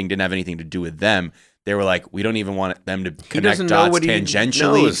this meeting didn't have anything to do with them, they were like, we don't even want them to connect dots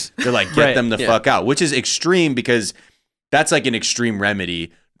tangentially. They're like, get them the fuck out, which is extreme because that's like an extreme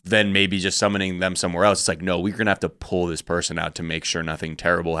remedy than maybe just summoning them somewhere else. It's like, no, we're gonna have to pull this person out to make sure nothing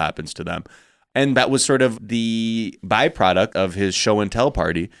terrible happens to them. And that was sort of the byproduct of his show and tell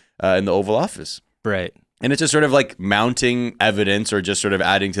party in the Oval Office. Right. And it's just sort of like mounting evidence or just sort of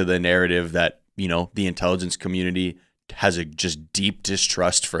adding to the narrative that, you know, the intelligence community has a just deep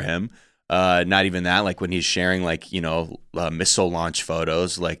distrust for him. Not even that, like when he's sharing like, you know, missile launch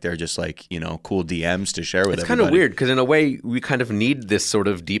photos, like they're just like, you know, cool DMs to share with everybody. It's kind of weird because in a way we kind of need this sort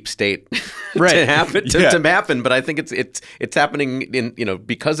of deep state right. to happen. But I think it's happening in, you know,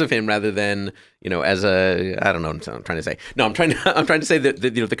 because of him rather than, you know, as a, I don't know what I'm trying to say. No, I'm trying to say that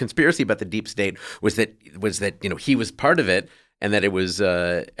you know, the conspiracy about the deep state was that, you know, he was part of it. And that it was,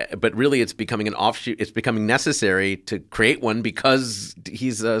 but really it's becoming an offshoot. It's becoming necessary to create one because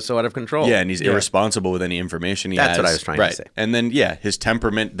he's so out of control. Yeah, and he's irresponsible with any information he has. That's what I was trying to say. And then, his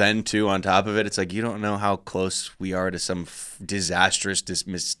temperament then, too, on top of it. It's like, you don't know how close we are to some disastrous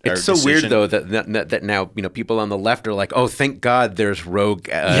It's so weird, though, that now, you know, people on the left are like, oh, thank God there's rogue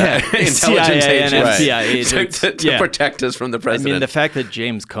intelligence CIA agents, and FBI agents to protect us from the president. I mean, the fact that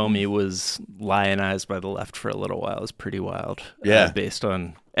James Comey was lionized by the left for a little while is pretty wild. Based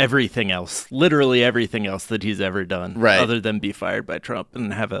on everything else, literally everything else that he's ever done, other than be fired by Trump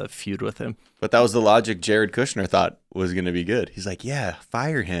and have a feud with him. But that was the logic Jared Kushner thought was going to be good. He's like, yeah,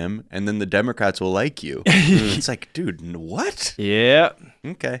 fire him, and then the Democrats will like you. It's like, dude, what? Yeah.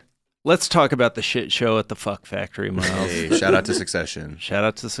 Okay. Let's talk about the shit show at the Fuck Factory, Miles. Hey, shout out to Succession. Shout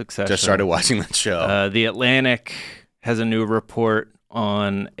out to Succession. Just started watching that show. The Atlantic has a new report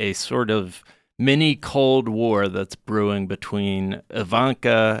on a sort of mini Cold War that's brewing between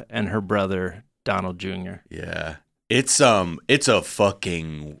Ivanka and her brother Donald Jr. Yeah, it's a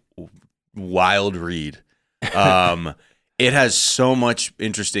fucking wild read. It has so much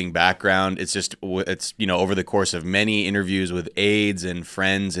interesting background. It's you know, over the course of many interviews with aides and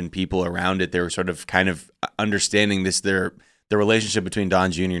friends and people around it, they were sort of kind of understanding this. The relationship between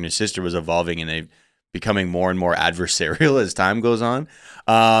Don Jr. and his sister was evolving and becoming more and more adversarial as time goes on.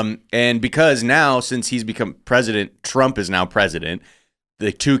 And because now, since he's become president, Trump is now president,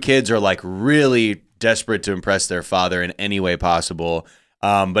 the two kids are like really desperate to impress their father in any way possible.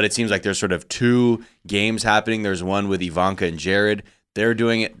 But it seems like there's sort of two games happening. There's one with Ivanka and Jared they're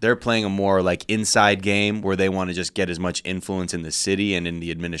doing it. They're playing a more like inside game where they want to just get as much influence in the city and in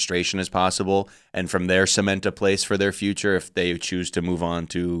the administration as possible, and from there cement a place for their future if they choose to move on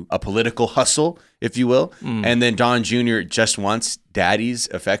to a political hustle, if you will. And then Don Jr. just wants daddy's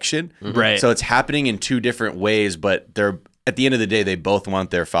affection. Right. So it's happening in two different ways, but they're at the end of the day they both want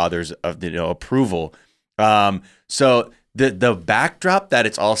their father's approval. So the backdrop that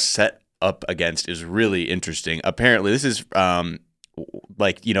it's all set up against is really interesting. Apparently, this is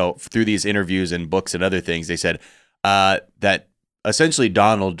through these interviews and books and other things, they said that essentially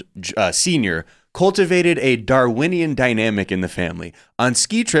Donald Sr. cultivated a Darwinian dynamic in the family. On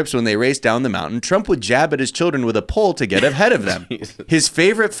ski trips when they raced down the mountain, Trump would jab at his children with a pole to get ahead of them. His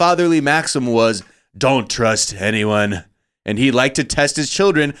favorite fatherly maxim was, "Don't trust anyone." And he liked to test his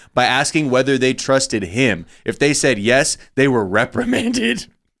children by asking whether they trusted him. If they said yes, they were reprimanded.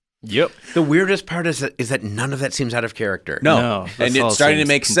 Yep. The weirdest part is that none of that seems out of character. No. And it's starting to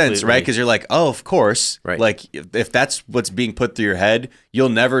make sense, right? Because you're like, oh, of course. Right. Like, if that's what's being put through your head, you'll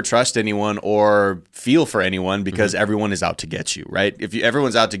never trust anyone or feel for anyone because everyone is out to get you, right? If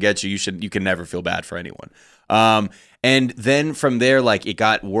everyone's out to get you, you can never feel bad for anyone. And then from there, like, it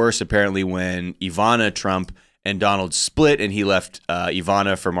got worse apparently when Ivana Trump and Donald split, and he left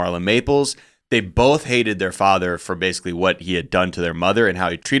Ivana for Marla Maples. They both hated their father for basically what he had done to their mother and how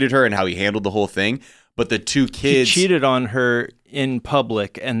he treated her and how he handled the whole thing. But the two kids... He cheated on her in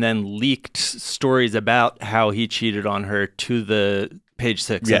public and then leaked stories about how he cheated on her to the page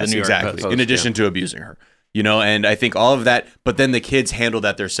 6 of the New York Post. In addition to abusing her. And I think all of that... But then the kids handled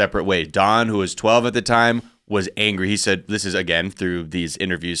that their separate way. Don, who was 12 at the time, was angry. He said, this is again through these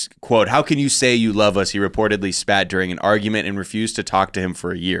interviews, quote, "How can you say you love us?" He reportedly spat during an argument and refused to talk to him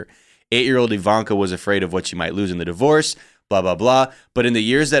for a year. 8-year-old Ivanka was afraid of what she might lose in the divorce, blah, blah, blah. But in the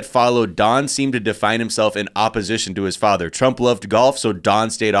years that followed, Don seemed to define himself in opposition to his father. Trump loved golf, so Don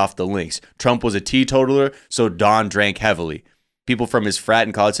stayed off the links. Trump was a teetotaler, so Don drank heavily. People from his frat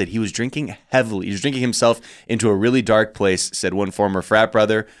in college said he was drinking heavily. He was drinking himself into a really dark place, said one former frat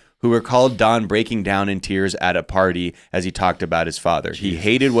brother, who recalled Don breaking down in tears at a party as he talked about his father. He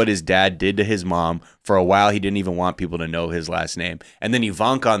hated what his dad did to his mom. For a while, he didn't even want people to know his last name. And then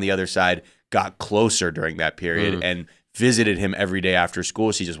Ivanka, on the other side, got closer during that period and visited him every day after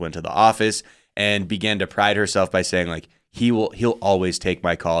school. She just went to the office and began to pride herself by saying, like, he'll always take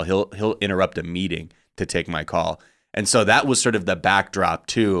my call. He'll interrupt a meeting to take my call. And so that was sort of the backdrop,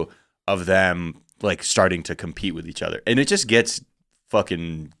 too, of them, like, starting to compete with each other. And it just gets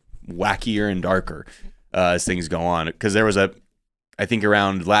fucking wackier and darker as things go on, because there was I think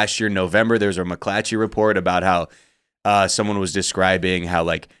around last year November, there was a McClatchy report about how someone was describing how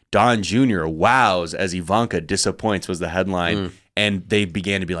like Don Jr. wows as Ivanka disappoints was the headline, and they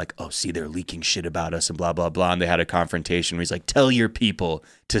began to be like, oh, see, they're leaking shit about us and blah blah blah, and they had a confrontation where he's like, tell your people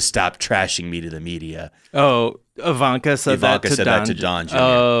to stop trashing me to the media. Oh, Ivanka said that to Don Jr.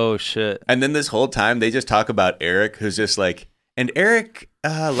 Oh shit. And then this whole time they just talk about Eric, who's just like, and Eric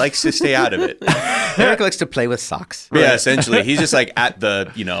likes to stay out of it. Eric likes to play with socks. Yeah, essentially, he's just like at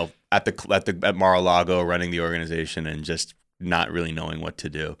Mar-a-Lago running the organization and just not really knowing what to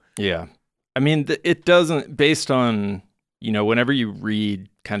do. Yeah, I mean, it doesn't. Based on whenever you read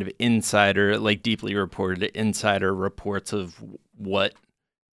kind of insider, like deeply reported insider reports of what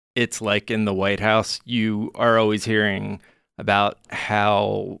it's like in the White House, you are always hearing about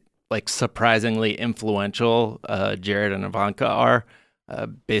how like surprisingly influential Jared and Ivanka are,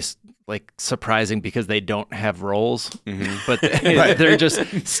 surprising because they don't have roles, but they're just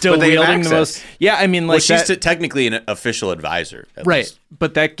still wielding the most. Yeah, I mean, like she's technically an official advisor, right? Least.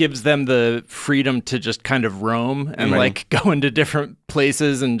 But that gives them the freedom to just kind of roam and like go into different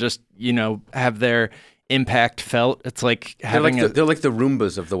places and just have their impact felt. It's like having they're like the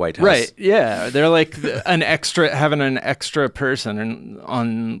Roombas of the White House, right? Yeah, they're like having an extra person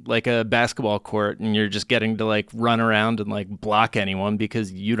on like a basketball court, and you're just getting to like run around and like block anyone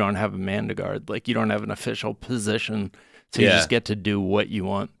because you don't have a man to guard, like you don't have an official position, so you just get to do what you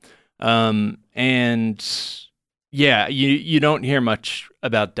want. And yeah, you don't hear much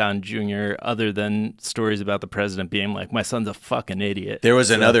about Don Jr. other than stories about the president being like, my son's a fucking idiot. There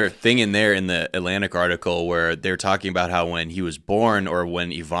was another thing in there in the Atlantic article where they're talking about how when he was born, or when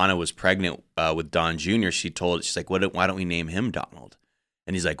Ivana was pregnant with Don Jr., she's like, why don't we name him Donald?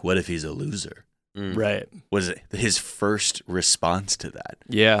 And he's like, what if he's a loser? Right. Was it his first response to that?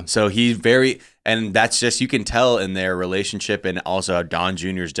 Yeah. So and that's just, you can tell in their relationship, and also Don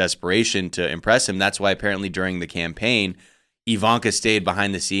Jr.'s desperation to impress him. That's why apparently during the campaign, Ivanka stayed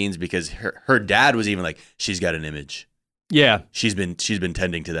behind the scenes, because her dad was even like, she's got an image. Yeah. She's been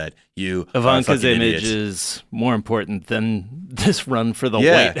tending to that. You Ivanka's are a fucking image idiot. is more important than this run for the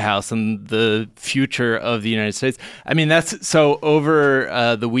White House and the future of the United States. I mean, that's so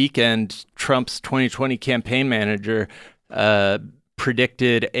over the weekend, Trump's 2020 campaign manager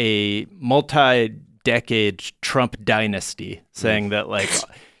predicted a multi-decade Trump dynasty, saying that like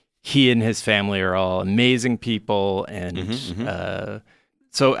he and his family are all amazing people. And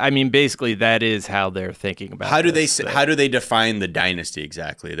so, I mean, basically that is how they're thinking about How do this, how do they define the dynasty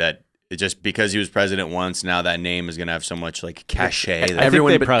exactly? That just because he was president once, now that name is going to have so much like cachet. That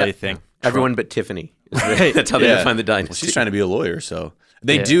Everyone probably think everyone but Tiffany. That's how they define the dynasty. Well, she's trying to be a lawyer, so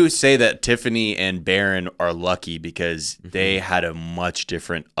they do say that Tiffany and Barron are lucky because they had a much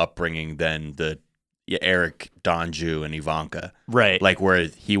different upbringing than the Eric, Donju, and Ivanka. Right. Like where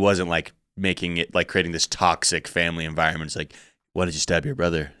he wasn't like making it like creating this toxic family environment. It's like, why did you stab your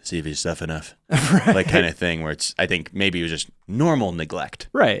brother? See if he's tough enough. Right. Like kind of thing where it's, I think maybe it was just normal neglect.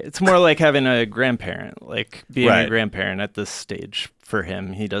 Right. It's more like having a grandparent, like being a grandparent at this stage for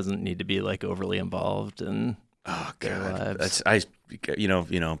him. He doesn't need to be like overly involved in their lives.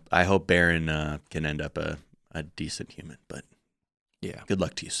 I hope Barron can end up a decent human, but yeah, good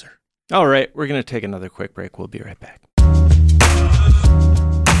luck to you, sir. All right. We're going to take another quick break. We'll be right back.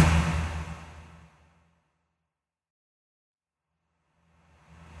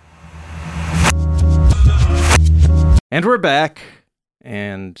 And we're back,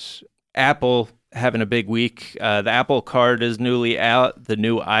 and Apple having a big week. The Apple Card is newly out. The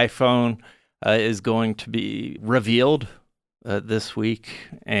new iPhone is going to be revealed this week.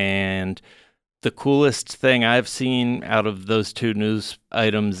 And the coolest thing I've seen out of those two news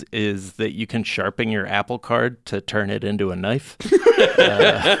items is that you can sharpen your Apple Card to turn it into a knife,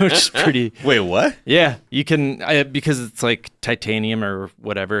 which is pretty... Wait, what? Yeah, you can, because it's like titanium or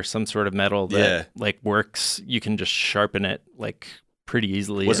whatever, some sort of metal that like works. You can just sharpen it like pretty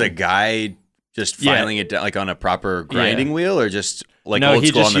easily. Was a guy just filing it down like on a proper grinding wheel, or just like old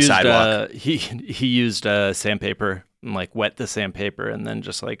school on the sidewalk? He used sandpaper and like wet the sandpaper and then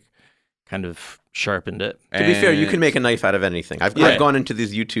just like kind of sharpened it. To be fair, you can make a knife out of anything. I've gone into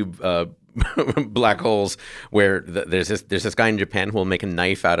these YouTube black holes where there's this guy in Japan who will make a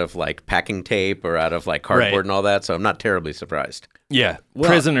knife out of like packing tape or out of like cardboard and all that. So I'm not terribly surprised. Yeah,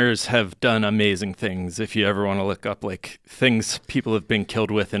 prisoners have done amazing things. If you ever want to look up like things people have been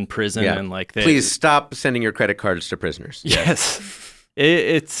killed with in prison, and like please stop sending your credit cards to prisoners. Yes.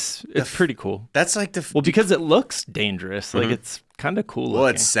 It's pretty cool. That's like because it looks dangerous. Like it's kind of cool. Well,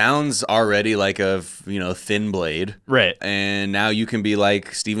 it sounds already like a thin blade, right? And now you can be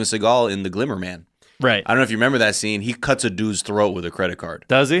like Steven Seagal in The Glimmer Man, right? I don't know if you remember that scene. He cuts a dude's throat with a credit card.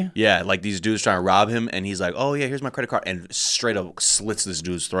 Does he? Yeah, like these dudes trying to rob him, and he's like, "Oh yeah, here's my credit card," and straight up slits this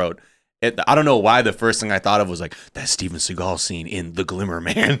dude's throat. I don't know why the first thing I thought of was like that Steven Seagal scene in The Glimmer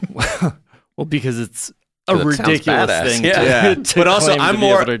Man. Well, because it's a ridiculous thing to but also I'm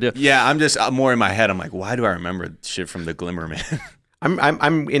more in my head. I'm like, why do I remember shit from The Glimmer Man?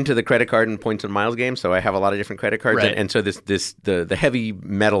 I'm into the credit card and points and miles game, so I have a lot of different credit cards, and so the heavy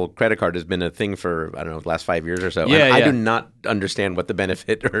metal credit card has been a thing for I don't know the last 5 years or so. Yeah, I do not understand what the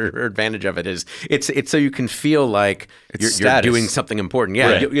benefit or advantage of it is. It's so you can feel like you're doing something important.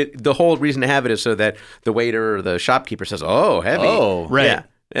 Yeah, the whole reason to have it is so that the waiter or the shopkeeper says, "Oh, heavy." Oh, right. Yeah.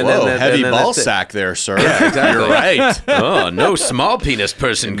 And heavy ball sack there, sir. Yeah, exactly. You're right. Oh, no small penis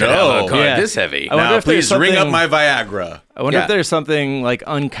person could have a card this heavy. Now, please ring up my Viagra. I wonder if there's something like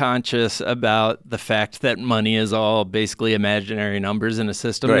unconscious about the fact that money is all basically imaginary numbers in a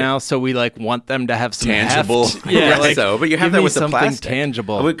system now. So we like want them to have some tangible. Heft. Yeah, like, so. But you have that with the plastic.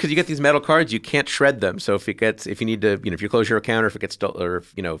 Tangible. Because you get these metal cards, you can't shred them. So if you need to, if you close your account, or if it gets stolen, or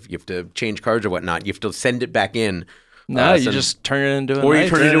if you have to change cards or whatnot, you have to send it back in. No, you just turn it into a knife. Or you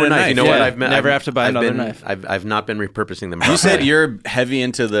turn it into a knife. You know what? I've never have to buy another knife. I've not been repurposing them. You said you're heavy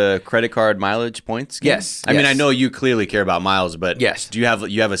into the credit card mileage points game? Yes. I mean, I know you clearly care about miles, but yes. Do you have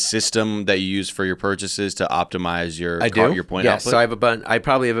a system that you use for your purchases to optimize your point yes. output? So I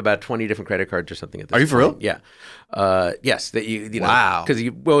probably have about 20 different credit cards or something at this point. Are you for real? Yeah. Yes. That you know, wow. Because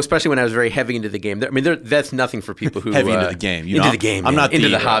especially when I was very heavy into the game. That's nothing for people who heavy into the game. The game. I'm not into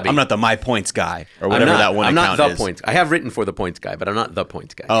the hobby. I'm not the my points guy or whatever that one account is. I'm not the points. I have written for the points guy, but I'm not the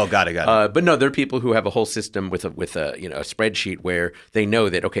points guy. Oh, got it. But no, there are people who have a whole system with a spreadsheet where they know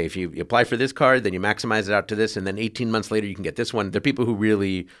that okay, if you apply for this card, then you maximize it out to this, and then 18 months later you can get this one. There are people who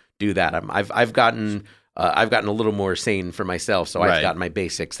really do that. I've gotten I've gotten a little more sane for myself. So I've got my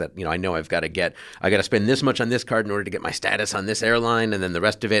basics that, I know I got to spend this much on this card in order to get my status on this airline. And then the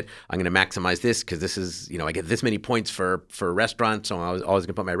rest of it, I'm going to maximize this because this is, I get this many points for restaurants. So I was always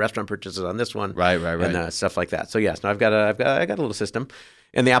going to put my restaurant purchases on this one. Right. And stuff like that. So yes, I got a little system.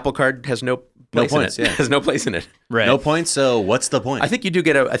 And the Apple Card has no points. in it. Has no place in it. Right. No points. So what's the point? I think you do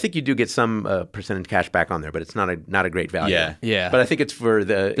get some percentage cash back on there, but it's not a great value. Yeah. But I think it's for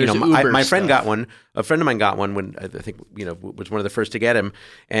the my friend got one. A friend of mine got one when I think was one of the first to get him,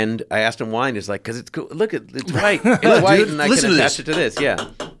 and I asked him why, and he's like, "Because it's cool. Look, it's white. It's white, and I can attach it to this." Yeah.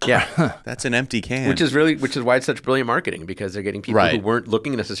 That's an empty can. Which is why it's such brilliant marketing, because they're getting people who weren't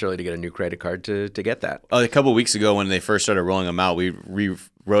looking necessarily to get a new credit card to get that. A couple of weeks ago when they first started rolling them out, we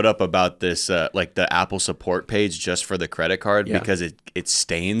wrote up about this, like the Apple support page just for the credit card because it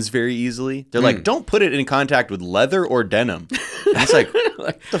stains very easily. They're like, don't put it in contact with leather or denim. And it's like,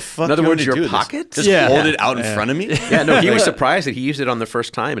 what the fuck? In other words, your pocket? Just hold it out in front of me? Yeah, no, he was surprised that he used it on the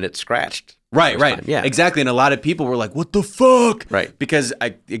first time and it scratched. Right. Yeah. Exactly. And a lot of people were like, what the fuck? Right. Because,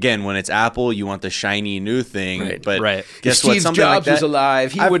 again, when it's Apple, you want the shiny new thing. Right. But guess if what? Steve Something Jobs like was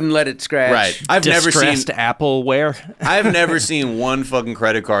alive, he wouldn't let it scratch. Right. I've never seen Appleware. I've never seen one fucking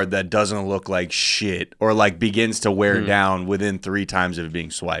credit card that doesn't look like shit or like begins to wear down within 3 times of it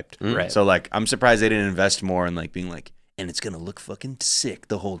being swiped. Right. So like, I'm surprised they didn't invest more in like being like, and it's gonna look fucking sick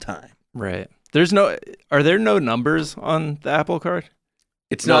the whole time. Right. Are there no numbers on the Apple Card?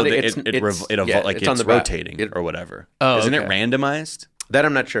 It's not. It's on the rotating or whatever. Oh, isn't it randomized? That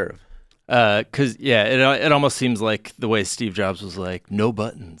I'm not sure of. Because it almost seems like the way Steve Jobs was like, no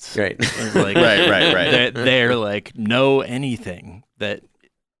buttons. Right. Like, right. They're like no anything that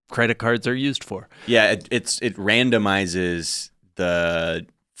credit cards are used for. Yeah, it randomizes the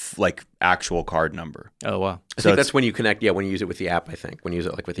actual card number. Oh wow. I think that's when you connect. Yeah, when you use it with the app. I think when you use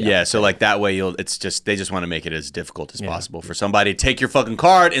it with the app. Yeah, so like that way they just want to make it as difficult as possible for somebody to take your fucking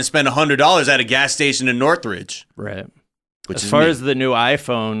card and spend $100 at a gas station in Northridge. Right. As far as the new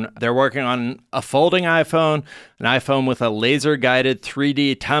iPhone, they're working on a folding iPhone, an iPhone with a laser-guided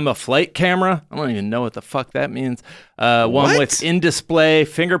 3D time-of-flight camera. I don't even know what the fuck that means. One with in-display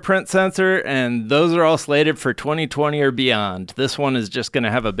fingerprint sensor, and those are all slated for 2020 or beyond. This one is just going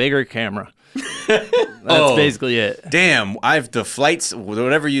to have a bigger camera. That's basically it. Damn,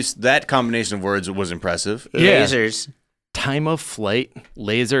 that combination of words was impressive. Yeah. Lasers. Time of flight,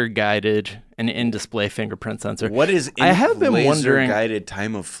 laser guided, and in-display fingerprint sensor. What is I have been wondering guided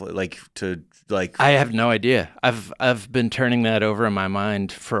time of flight I have no idea. I've been turning that over in my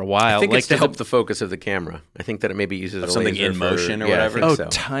mind for a while. I think it's to help the focus of the camera. I think that it maybe uses something in motion or whatever. I think so.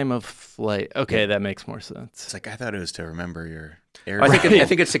 Time of flight. Okay, that makes more sense. It's like I thought it was to remember your I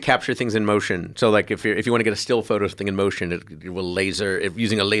think it's to capture things in motion. So like if you want to get a still photo of something in motion, it will laser.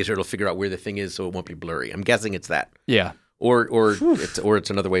 Using a laser, it'll figure out where the thing is, so it won't be blurry. I'm guessing it's that. Yeah. Or it's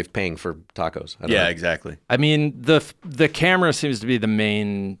another way of paying for tacos. I don't know. Exactly. I mean, the camera seems to be the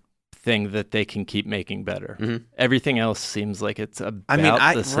main thing that they can keep making better. Mm-hmm. Everything else seems like it's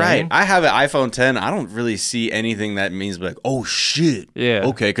about the same. Right. I have an iPhone 10. I don't really see anything that means like, oh shit. Yeah.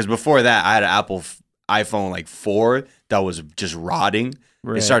 Okay, because before that, I had an Apple iPhone 4 that was just rotting.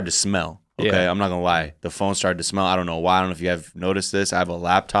 Right. It started to smell. Okay, Yeah. I'm not gonna lie. The phone started to smell. I don't know why. I don't know if you have noticed this. I have a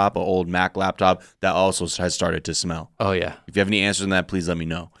laptop, an old Mac laptop that also has started to smell. Oh yeah. If you have any answers on that, please let me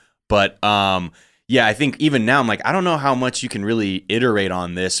know. But yeah, I think even now I'm like, I don't know how much you can really iterate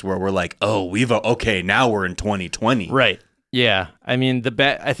on this where we're like, oh, now we're in 2020. Right. Yeah. I mean,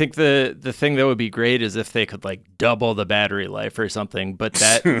 I think the thing that would be great is if they could like double the battery life or something, but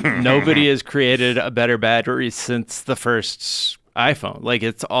that nobody has created a better battery since the first iPhone. Like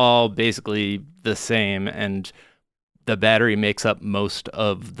it's all basically the same, and the battery makes up most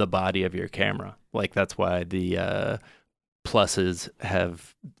of the body of your camera. Like that's why the pluses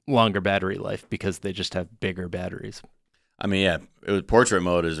have longer battery life, because they just have bigger batteries. I mean, yeah, portrait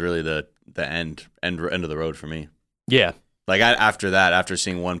mode is really the end of the road for me. Yeah. Like after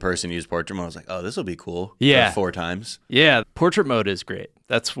seeing one person use portrait mode, I was like, oh, this will be cool. Yeah. Like 4 times. Yeah. Portrait mode is great.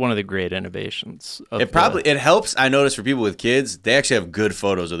 That's one of the great innovations. It helps. I notice for people with kids, they actually have good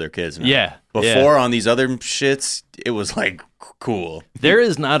photos of their kids now. Yeah. Before on these other shits, it was like cool. There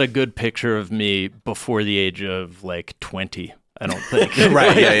is not a good picture of me before the age of like 20. I don't think.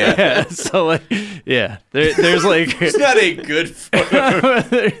 Right, yeah. So like, yeah, there's like it's not a good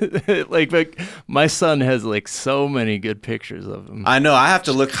photo. like my son has like so many good pictures of him. I know. I have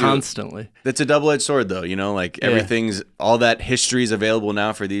to look constantly. It's a double-edged sword, though. You know, like everything's all that history is available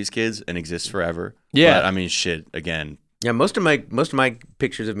now for these kids and exists forever. Yeah, but, I mean, shit. Again. Yeah, most of my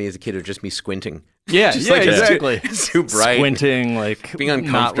pictures of me as a kid are just me squinting. Yeah, Just yeah, like exactly. Too bright. Squinting, like being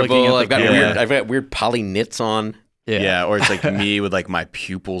not looking uncomfortable. at the I've got weird poly knits on. Yeah, or it's like me with like my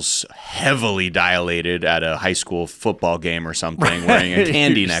pupils heavily dilated at a high school football game or something, wearing a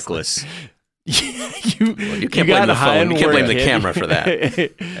candy necklace. You can't blame the phone. You can't blame the camera for that.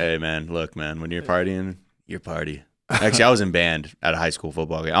 Hey, man, look, man, when you're partying, you party. Actually, I was in band at a high school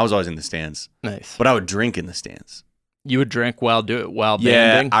football game. I was always in the stands. Nice. But I would drink in the stands. You would drink while banding?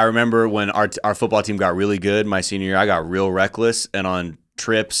 Yeah, I remember when our football team got really good my senior year, I got real reckless, and on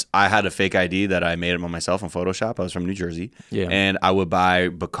trips, I had a fake ID that I made up on myself on Photoshop. I was from New Jersey. Yeah. And I would buy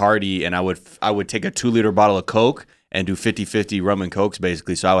Bacardi, and I would take a 2-liter bottle of Coke and do 50-50 rum and Cokes,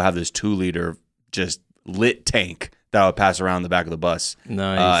 basically. So I would have this 2-liter just lit tank that I would pass around the back of the bus.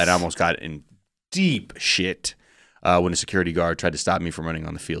 Nice. And I almost got in deep shit when a security guard tried to stop me from running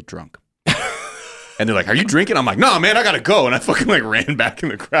on the field drunk. And they're like, "Are you drinking?" I'm like, "No, man, I gotta go." And I fucking like ran back in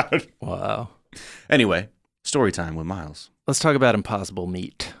the crowd. Wow. Anyway, story time with Miles. Let's talk about Impossible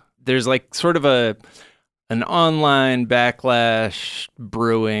Meat. There's like sort of an online backlash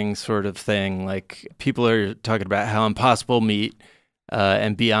brewing sort of thing. Like people are talking about how Impossible Meat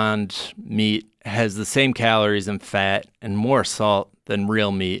and Beyond Meat has the same calories and fat and more salt than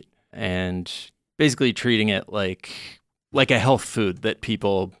real meat, and basically treating it like a health food that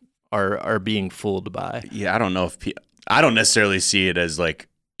people are being fooled by. Yeah, I don't know if I don't necessarily see it as like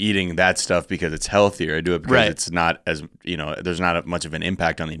eating that stuff because it's healthier. I do it because it's not as, there's not much of an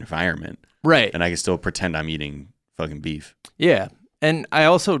impact on the environment. Right. And I can still pretend I'm eating fucking beef. Yeah. And I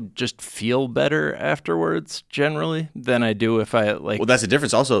also just feel better afterwards generally than I do if I like. Well, that's the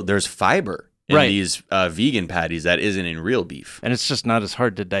difference. Also, there's fiber in these vegan patties that isn't in real beef. And it's just not as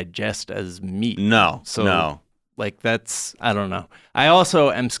hard to digest as meat. No. Like that's, I don't know. I also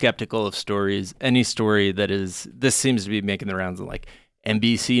am skeptical of stories. Any story that is, this seems to be making the rounds in like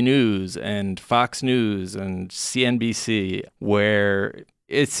NBC News and Fox News and CNBC, where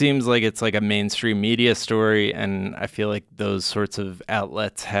it seems like it's like a mainstream media story. And I feel like those sorts of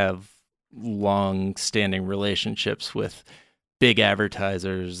outlets have long-standing relationships with big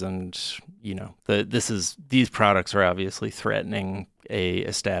advertisers, and these products are obviously threatening a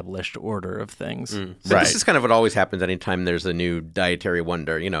established order of things. So this is kind of what always happens anytime there's a new dietary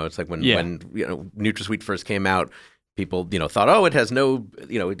wonder. It's like when NutraSweet first came out, people thought, oh, it has no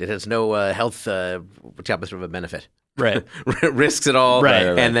health what's the opposite of a benefit. Right. Risks at all.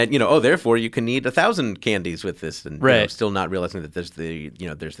 Right. And then, therefore you can eat 1,000 candies with this, and still not realizing that there's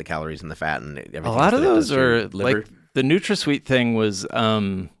the calories and the fat and everything. A lot of those are liver. like the NutraSweet thing was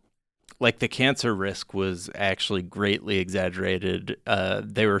like the cancer risk was actually greatly exaggerated.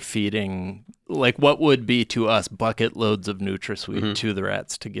 They were feeding like what would be to us bucket loads of NutraSweet to the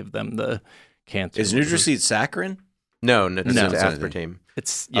rats to give them the cancer. Is NutraSweet saccharin? No, it's aspartame.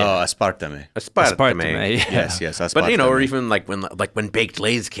 It's aspartame. Aspartame. Yes, aspartame. But or even like when baked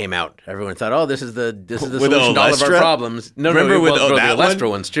Lay's came out, everyone thought, oh, this is the solution to all of our problems. Remember with the that Olestra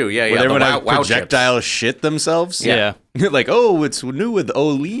ones too. Yeah, where everyone the had projectile shit themselves. Yeah. Like, oh, it's new with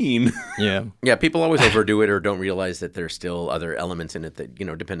Olean. Yeah. People always overdo it or don't realize that there's still other elements in it that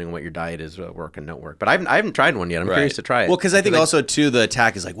depending on what your diet is, work and don't work. But I haven't tried one yet. I'm curious to try it. Well, because I think also too the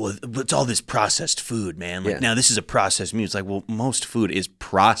attack is like, well, it's all this processed food, man. Like now this is a processed meat. It's like, well, most food is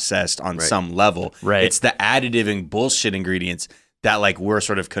processed on some level. Right. It's the additive and bullshit ingredients that like we're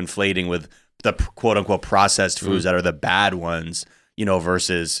sort of conflating with the quote unquote processed foods that are the bad ones.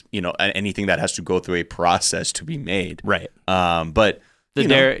 Versus, anything that has to go through a process to be made. Right. But the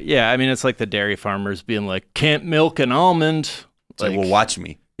dairy, I mean, it's like the dairy farmers being like, can't milk an almond. Like, well, watch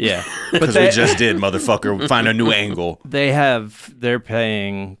me. Yeah. Because we just did, motherfucker. Find a new angle. They're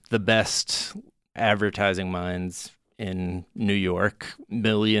paying the best advertising minds in New York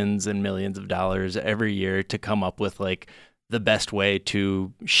millions and millions of dollars every year to come up with like the best way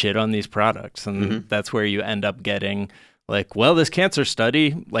to shit on these products. And that's where you end up getting like, well, this cancer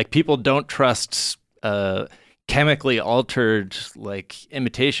study, like people don't trust chemically altered like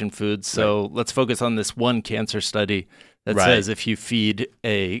imitation foods. So let's focus on this one cancer study that says if you feed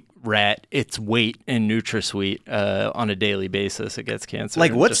a rat its weight in NutraSweet on a daily basis, it gets cancer.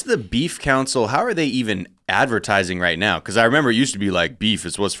 Like, what's the beef council? How are they even advertising right now? Because I remember it used to be like beef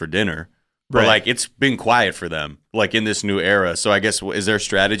is what's for dinner. But like it's been quiet for them, like in this new era. So I guess is their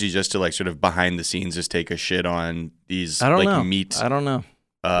strategy just to like sort of behind the scenes just take a shit on these meat? I don't know.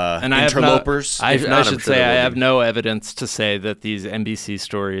 and interlopers. I not, should sure say I will have be. no evidence to say that these NBC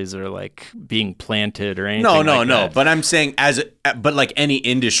stories are like being planted or anything. No. that. But I'm saying but like any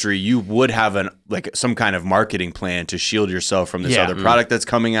industry, you would have some kind of marketing plan to shield yourself from this other product that's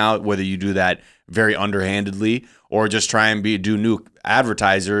coming out. Whether you do that very underhandedly or just try and do new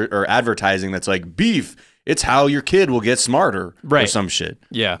advertising that's like beef. It's how your kid will get smarter or some shit.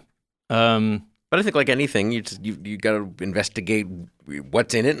 Yeah. But I think like anything, you got to investigate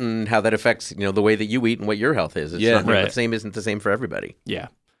what's in it and how that affects the way that you eat and what your health is. It's not, the same isn't the same for everybody. Yeah.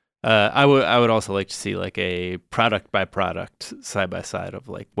 I would also like to see like a product by product side by side of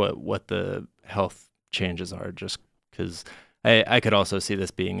like what the health changes are, just because I could also see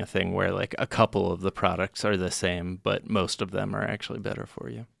this being a thing where like a couple of the products are the same, but most of them are actually better for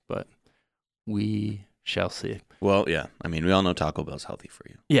you. But we shall see. Well, yeah. I mean, we all know Taco Bell's healthy for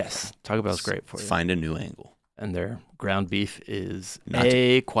you. Yes, Taco Bell's great for you. Find a new angle. And their ground beef is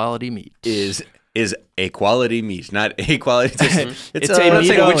a quality meat. Is a quality meat, not a quality. It's a I'm not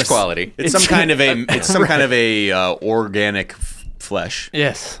saying meat which quality. It's some kind of a organic flesh.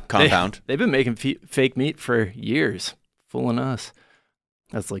 Yes, compound. They've been making fake meat for years, fooling us.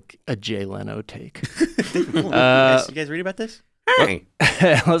 That's like a Jay Leno take. You guys read about this? Hey.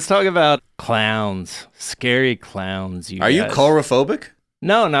 Let's talk about clowns. Scary clowns. Are you chorophobic?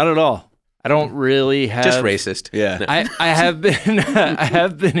 No, not at all. I don't really have. Just racist. Yeah. I have been I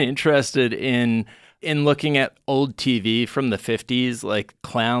have been interested in looking at old TV from the 50s. Like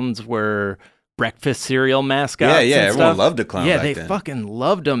clowns were breakfast cereal mascots. Yeah. And Everyone stuff. loved a clown. Yeah, back they then. fucking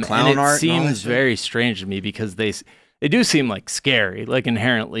loved them. Clown and it art and all that seems shit. very strange to me because they do seem like scary, like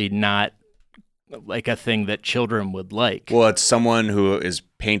inherently not like a thing that children would like. Well, it's someone who is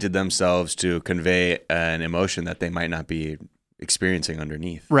painted themselves to convey an emotion that they might not be experiencing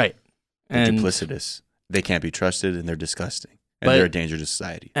underneath. Right. They're And duplicitous. They can't be trusted, and they're disgusting, and they're a danger to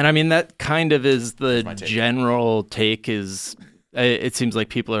society. And I mean, that kind of is the my take. general take is it seems like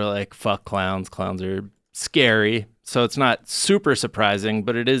people are like, fuck clowns. Clowns are scary. So it's not super surprising,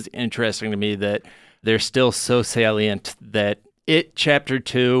 but it is interesting to me that they're still so salient that It Chapter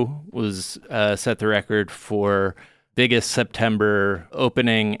 2 was set the record for biggest September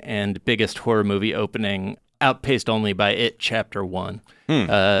opening and biggest horror movie opening, outpaced only by It Chapter 1.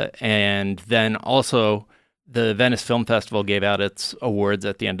 And then also the Venice Film Festival gave out its awards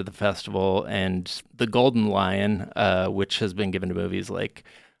at the end of the festival, and the Golden Lion, which has been given to movies like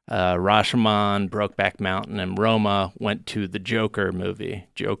Rashomon, Brokeback Mountain, and Roma, went to the Joker movie,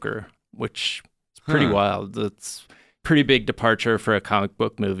 Joker, which is pretty wild. It's pretty big departure for a comic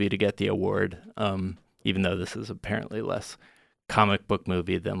book movie to get the award, even though this is apparently less comic book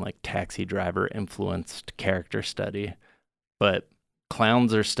movie than like Taxi Driver influenced character study. But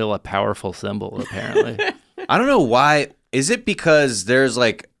clowns are still a powerful symbol, apparently. I don't know why. Is it because there's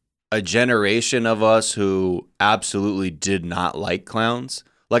like a generation of us who absolutely did not like clowns?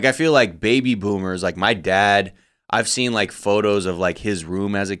 Like, I feel like baby boomers, like my dad, I've seen like photos of like his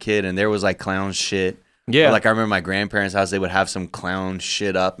room as a kid, and there was like clown shit. Yeah. Or, like, I remember my grandparents' house, they would have some clown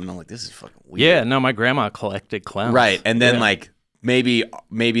shit up, and I'm like, this is fucking weird. Yeah, no, my grandma collected clowns. Right. And then like maybe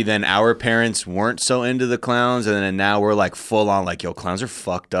then our parents weren't so into the clowns, and then now we're like full on like, yo, clowns are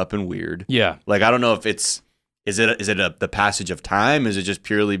fucked up and weird. Yeah. Like, I don't know if it's the passage of time? Is it just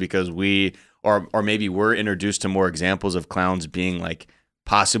purely because we or maybe we're introduced to more examples of clowns being like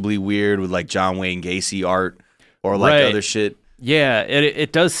possibly weird with like John Wayne Gacy art or like Right. other shit? Yeah,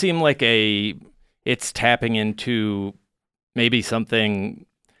 it does seem like it's tapping into maybe something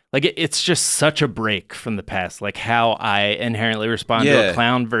like it's just such a break from the past, like how I inherently respond to a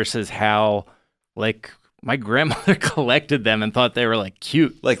clown versus how like my grandmother collected them and thought they were like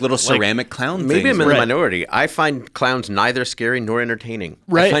cute, Like little ceramic clown Maybe things. I'm in the Right. minority. I find clowns neither scary nor entertaining.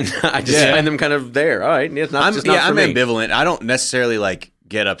 Right. I just find them kind of there. All right, it's not. I'm just not for I'm me. ambivalent. I don't necessarily like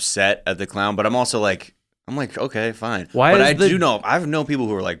get upset at the clown, but I'm also like okay, fine. Why But is I the- do know I've known people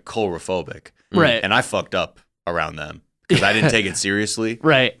who are like chorophobic, Right. And I fucked up around them because I didn't take it seriously,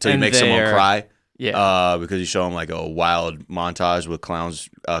 Right. Till you And make someone they're- cry. Yeah. Because you show them like a wild montage with clowns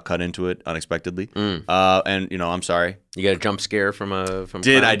cut into it unexpectedly. And I'm sorry. You got a jump scare from I clowns?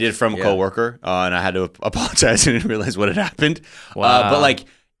 did from a coworker, and I had to apologize. I didn't realize what had happened. Wow. But like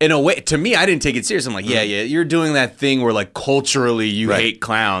in a way, to me, I didn't take it serious. I'm like, yeah, you're doing that thing where like culturally you hate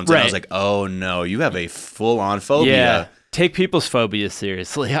clowns, and I was Right. like, oh no, you have a full on phobia. Yeah. Take people's phobias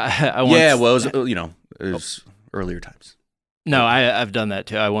seriously. I once, Yeah, well, it was earlier times. No, I've done that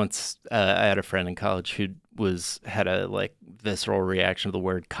too. I once I had a friend in college who had a like visceral reaction to the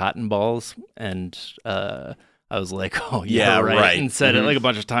word cotton balls, and I was like, "Oh yeah, Yeah, right," right. and said it like a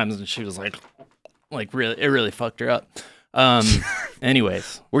bunch of times, and she was like really, it really fucked her up.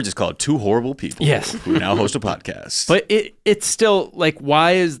 Anyways, We're just called two horrible people. Yes. Who now host a podcast. but it's still like,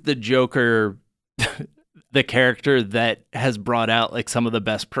 why is the Joker the character that has brought out like some of the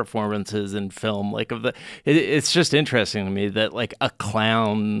best performances in film? Like it's just interesting to me that like a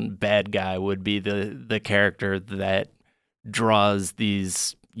clown bad guy would be the character that draws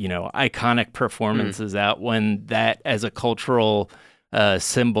these, iconic performances out, when that as a cultural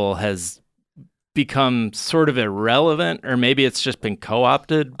symbol has become sort of irrelevant, or maybe it's just been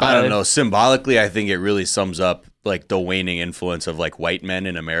co-opted by... I don't know. Symbolically, I think it really sums up like the waning influence of like white men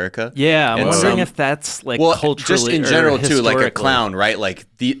in America. Yeah, I'm wondering if that's like culturally, just in general too, like a historically. clown, right? Like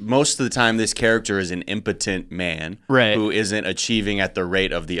most of the time, this character is an impotent man, Right. who isn't achieving at the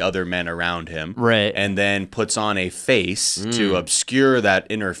rate of the other men around him, Right. and then puts on a face to obscure that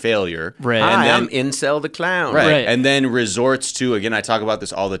inner failure, Right. Hi, And then, I'm Incel the Clown. Right. and then resorts to, again, I talk about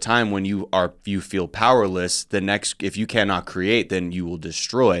this all the time, when you feel powerless, if you cannot create, then you will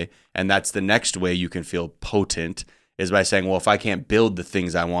destroy. And that's the next way you can feel potent, is by saying, well, if I can't build the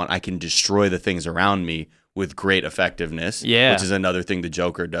things I want, I can destroy the things around me with great effectiveness, Yeah. which is another thing the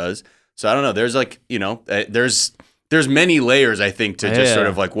Joker does. So I don't know. There's like, there's many layers, I think, to just sort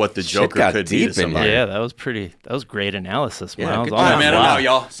of like what the Shit Joker got could be deep to in somebody. Yeah, that was great analysis, Miles. good On job, that Man, I'm fly. out,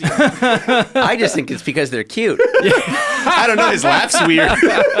 y'all. See ya. I just think it's because they're cute. I don't know. His laugh's weird.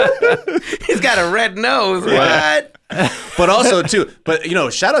 He's got a red nose. What? But also too,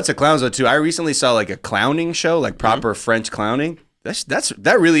 shout out to clowns though too. I recently saw like a clowning show, like proper French clowning.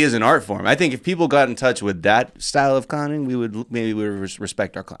 That really is an art form. I think if people got in touch with that style of clowning, we would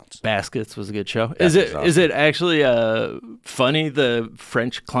respect our clowns. Baskets was a good show. Is it actually funny, the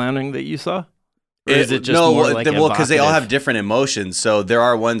French clowning that you saw? Or is it just more like because they all evocative? have different emotions. So there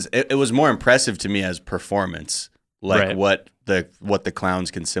are ones. It was more impressive to me as performance, like Right. what the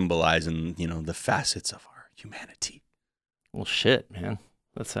clowns can symbolize, and the facets of our humanity. Well, shit, man.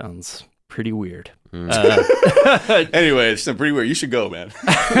 That sounds pretty weird. Anyway, it's pretty weird. You should go, man.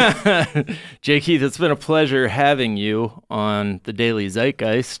 Jay Keith, it's been a pleasure having you on the Daily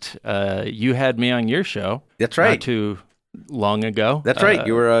Zeitgeist. You had me on your show. That's right. Not too long ago. That's right.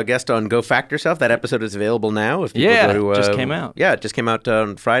 You were a guest on Go Fact Yourself. That episode is available now. If people Yeah, go to, just came out. Yeah, it just came out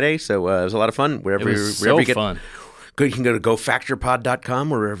on Friday, so it was a lot of fun. It was so you get, fun. You can go to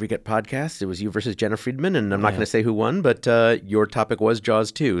gofactorpod.com or wherever you get podcasts. It was you versus Jenna Friedman, and I'm not going to say who won, but your topic was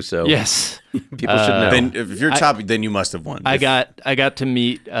Jaws 2, so Yes. people should know. Then if you're topic, then you must have won. I got to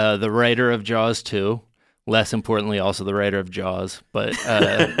meet the writer of Jaws 2. Less importantly, also the writer of Jaws, but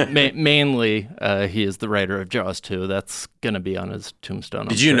mainly he is the writer of Jaws 2. That's going to be on his tombstone.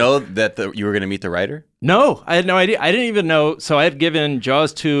 Did you know that you were going to meet the writer? No, I had no idea. I didn't even know. So I had given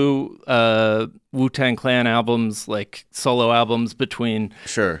Jaws 2 Wu-Tang Clan albums, like solo albums, between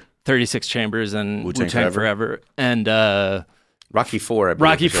Sure. 36 Chambers and Wu-Tang Wu-Tang Forever. And Rocky 4, I believe.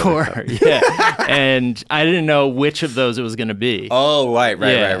 Rocky 4, yeah. And I didn't know which of those it was going to be. Oh, right.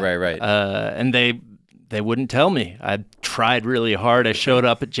 Yeah. And they wouldn't tell me. I tried really hard. I showed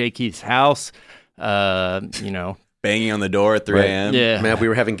up at Jay Keith's house, Banging on the door at 3 a.m. Yeah. Man, we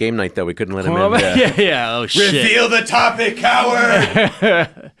were having game night, though. We couldn't let him in. Yeah. Oh, shit. Reveal the topic,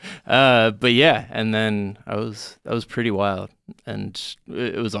 coward! But yeah, and then that was pretty wild, and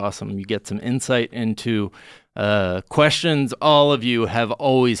it was awesome. You get some insight into questions all of you have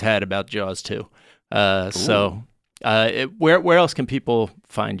always had about Jaws 2. So where else can people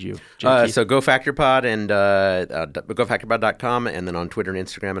find you? So GoFactorPod and GoFactorPod.com, and then on Twitter and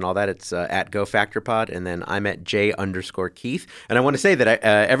Instagram and all that, it's at GoFactorPod, and then I'm at J_Keith. And I want to say that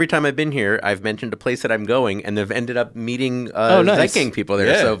every time I've been here, I've mentioned a place that I'm going, and they've ended up meeting nice. Zeitgang people there.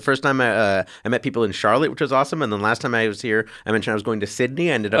 Yeah. So first time I met people in Charlotte, which was awesome, and then last time I was here, I mentioned I was going to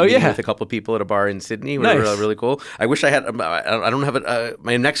Sydney. I ended up meeting with a couple of people at a bar in Sydney, who were Nice. really cool. I wish I had. I don't have it.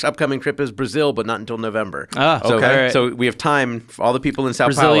 My next upcoming trip is Brazil, but not until November. Okay. So, All right. so we have time for all the people in Sao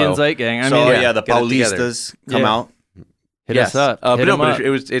Brazilian Paulo. Zeitgang. I So mean, the get it together. Paulistas come Yeah. out. hit us up. But Hit 'em no, up.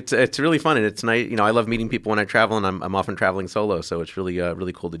 but it's really fun, and it's nice. I love meeting people when I travel, and I'm often traveling solo, so it's really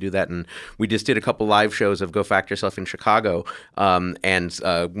really cool to do that. And we just did a couple live shows of Go Fact Yourself in Chicago, and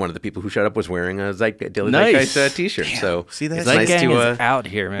one of the people who showed up was wearing a Daily Nice. Zeitgeist t-shirt. So See that? it's nice Zeitgang to. is out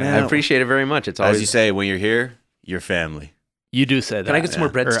here, man. I appreciate it very much. It's always As you say, when you're here, you're family. You do say that. Can I get some more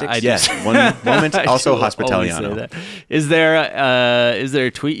Or breadsticks? I do Yes, say- one moment. I Also do always hospitaliano. say that. Is there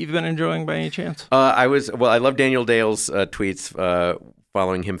a tweet you've been enjoying by any chance? I love Daniel Dale's tweets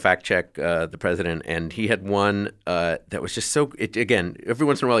following him fact check the president, and he had one that was just so. Again, every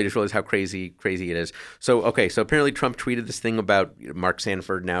once in a while you just realize how crazy it is. So apparently Trump tweeted this thing about Mark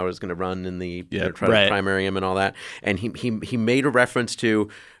Sanford now is going to run in the try to Right. primary him and all that, and he made a reference to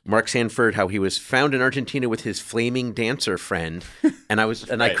Mark Sanford, how he was found in Argentina with his flaming dancer friend. And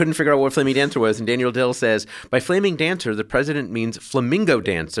I couldn't figure out what flaming dancer was. And Daniel Dill says, by flaming dancer, the president means flamingo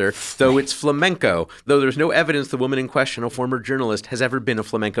dancer, though it's flamenco, though there's no evidence the woman in question, a former journalist, has ever been a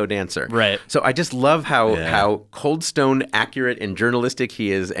flamenco dancer. Right. So I just love how cold stone accurate and journalistic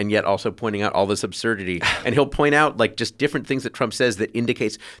he is, and yet also pointing out all this absurdity. And he'll point out like just different things that Trump says that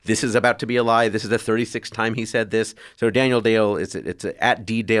indicates this is about to be a lie. This is the 36th time he said this. So Daniel Dale, it's at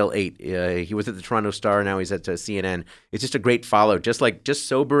ddale8. He was at the Toronto Star. Now he's at CNN. It's just a great follow. Just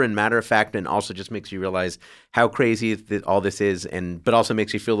sober and matter of fact, and also just makes you realize how crazy all this is, but also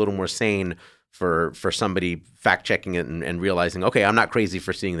makes you feel a little more sane for somebody fact checking it and realizing, okay, I'm not crazy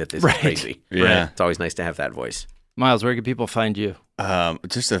for seeing that this is crazy. Yeah, it's always nice to have that voice. Miles, where can people find you?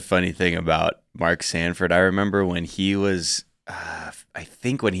 Just a funny thing about Mark Sanford. I remember when he was, I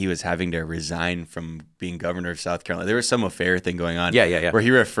think when he was having to resign from being governor of South Carolina, there was some affair thing going on. Yeah. Where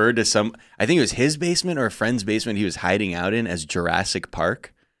he referred to I think it was his basement or a friend's basement he was hiding out in as Jurassic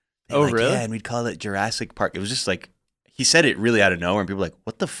Park. Really? Yeah, and we'd call it Jurassic Park. It was just like, he said it really out of nowhere, and people were like,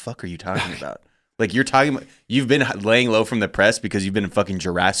 what the fuck are you talking about? Like, you're talking about, you've been laying low from the press because you've been in fucking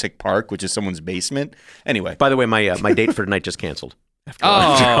Jurassic Park, which is someone's basement. Anyway. By the way, my date for tonight just canceled.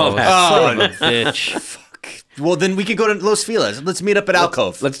 Son of a bitch. Fuck. Well, then we can go to Los Feliz. Let's meet up at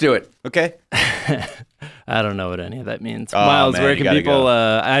Alcove. Let's do it. Okay? I don't know what any of that means. Oh, Miles, man, where you can gotta people,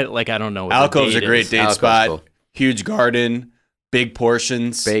 go. I don't know what Alcove's the date a great is. date Alcove's spot. cool. Huge garden, big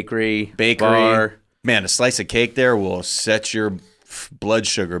portions. Bakery. Bar. Man, a slice of cake there will set your blood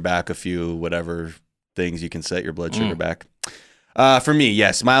sugar back a few whatever things you can set your blood sugar back. For me,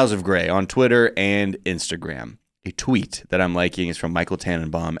 yes, Miles of Gray on Twitter and Instagram. A tweet that I'm liking is from Michael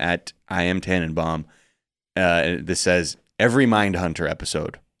Tannenbaum at I am Tannenbaum. This says, every Mindhunter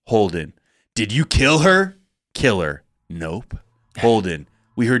episode, Holden, did you kill her? Killer, nope. Holden,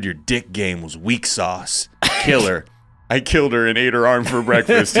 we heard your dick game was weak sauce. Killer, I killed her and ate her arm for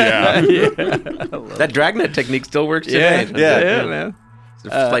breakfast. Yeah. That dragnet technique still works today. Yeah, man. It's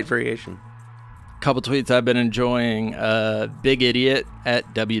a slight variation. Couple tweets I've been enjoying. Big Idiot at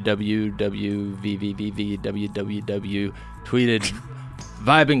www tweeted,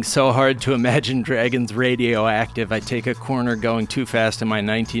 vibing so hard to Imagine Dragons radioactive. I take a corner going too fast in my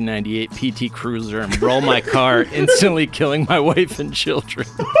 1998 PT Cruiser and roll my car, instantly killing my wife and children.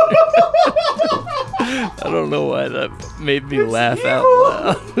 I don't know why that made me laugh out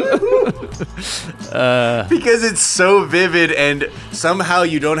loud. Because it's so vivid and somehow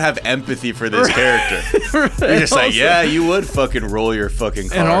you don't have empathy for this character. You're just like, yeah, you would fucking roll your fucking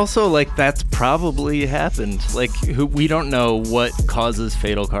car. And also, like, that's probably happened. Like, we don't know what causes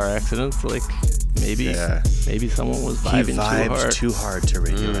fatal car accidents. Like, maybe someone was vibing too hard to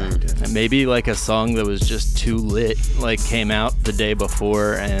radioactive. And maybe like a song that was just too lit, like, came out the day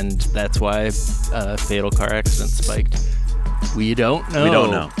before, and that's why fatal car accident spiked. We don't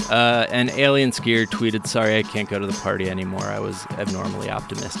know. And Alien Skier tweeted, sorry, I can't go to the party anymore. I was abnormally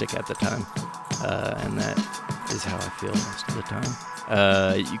optimistic at the time. And that is how I feel most of the time.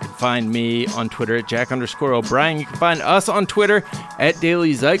 You can find me on Twitter at Jack_O'Brien. You can find us on Twitter at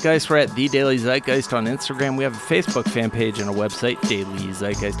Daily Zeitgeist. We're at The Daily Zeitgeist on Instagram. We have a Facebook fan page and a website,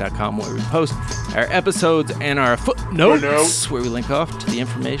 dailyzeitgeist.com, where we post our episodes and our footnotes, where we link off to the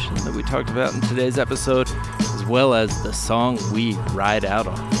information that we talked about in today's episode, as well as the song we ride out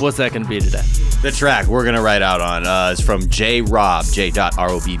on. What's that going to be today? The track we're going to ride out on is from J.Robb,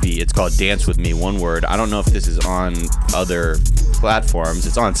 J.ROBB. It's called Dance With Me, one word. I don't know if this is on other platforms.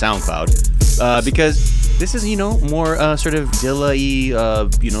 It's on SoundCloud because this is, more sort of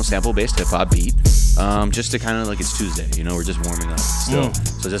Dilla-y, sample-based hip-hop beat. Just to kind of like, it's Tuesday, we're just warming up still.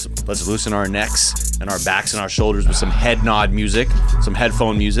 So just let's loosen our necks and our backs and our shoulders with some head nod music, some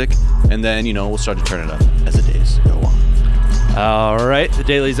headphone music, and then, we'll start to turn it up as the days go on. All right. The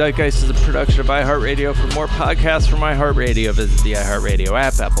Daily Zeitgeist is a production of iHeartRadio. For more podcasts from iHeartRadio, visit the iHeartRadio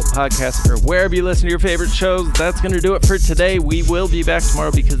app, Apple Podcasts, or wherever you listen to your favorite shows. That's going to do it for today. We will be back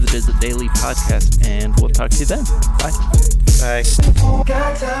tomorrow because it is a daily podcast, and we'll talk to you then. Bye. Bye.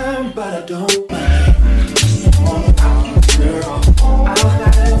 Got time, but I don't mind. Girl, I'll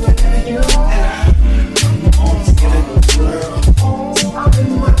have whatever you have. Let's give it a whirl. I've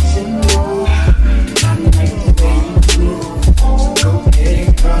been watching you. I like the way you move. Go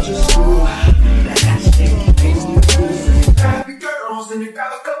ahead, cross your school. That ass shaking, baby, you do. Grab your girls and you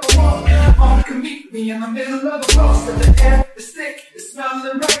grab a couple more. All can meet me in the middle of the floor. So the air is thick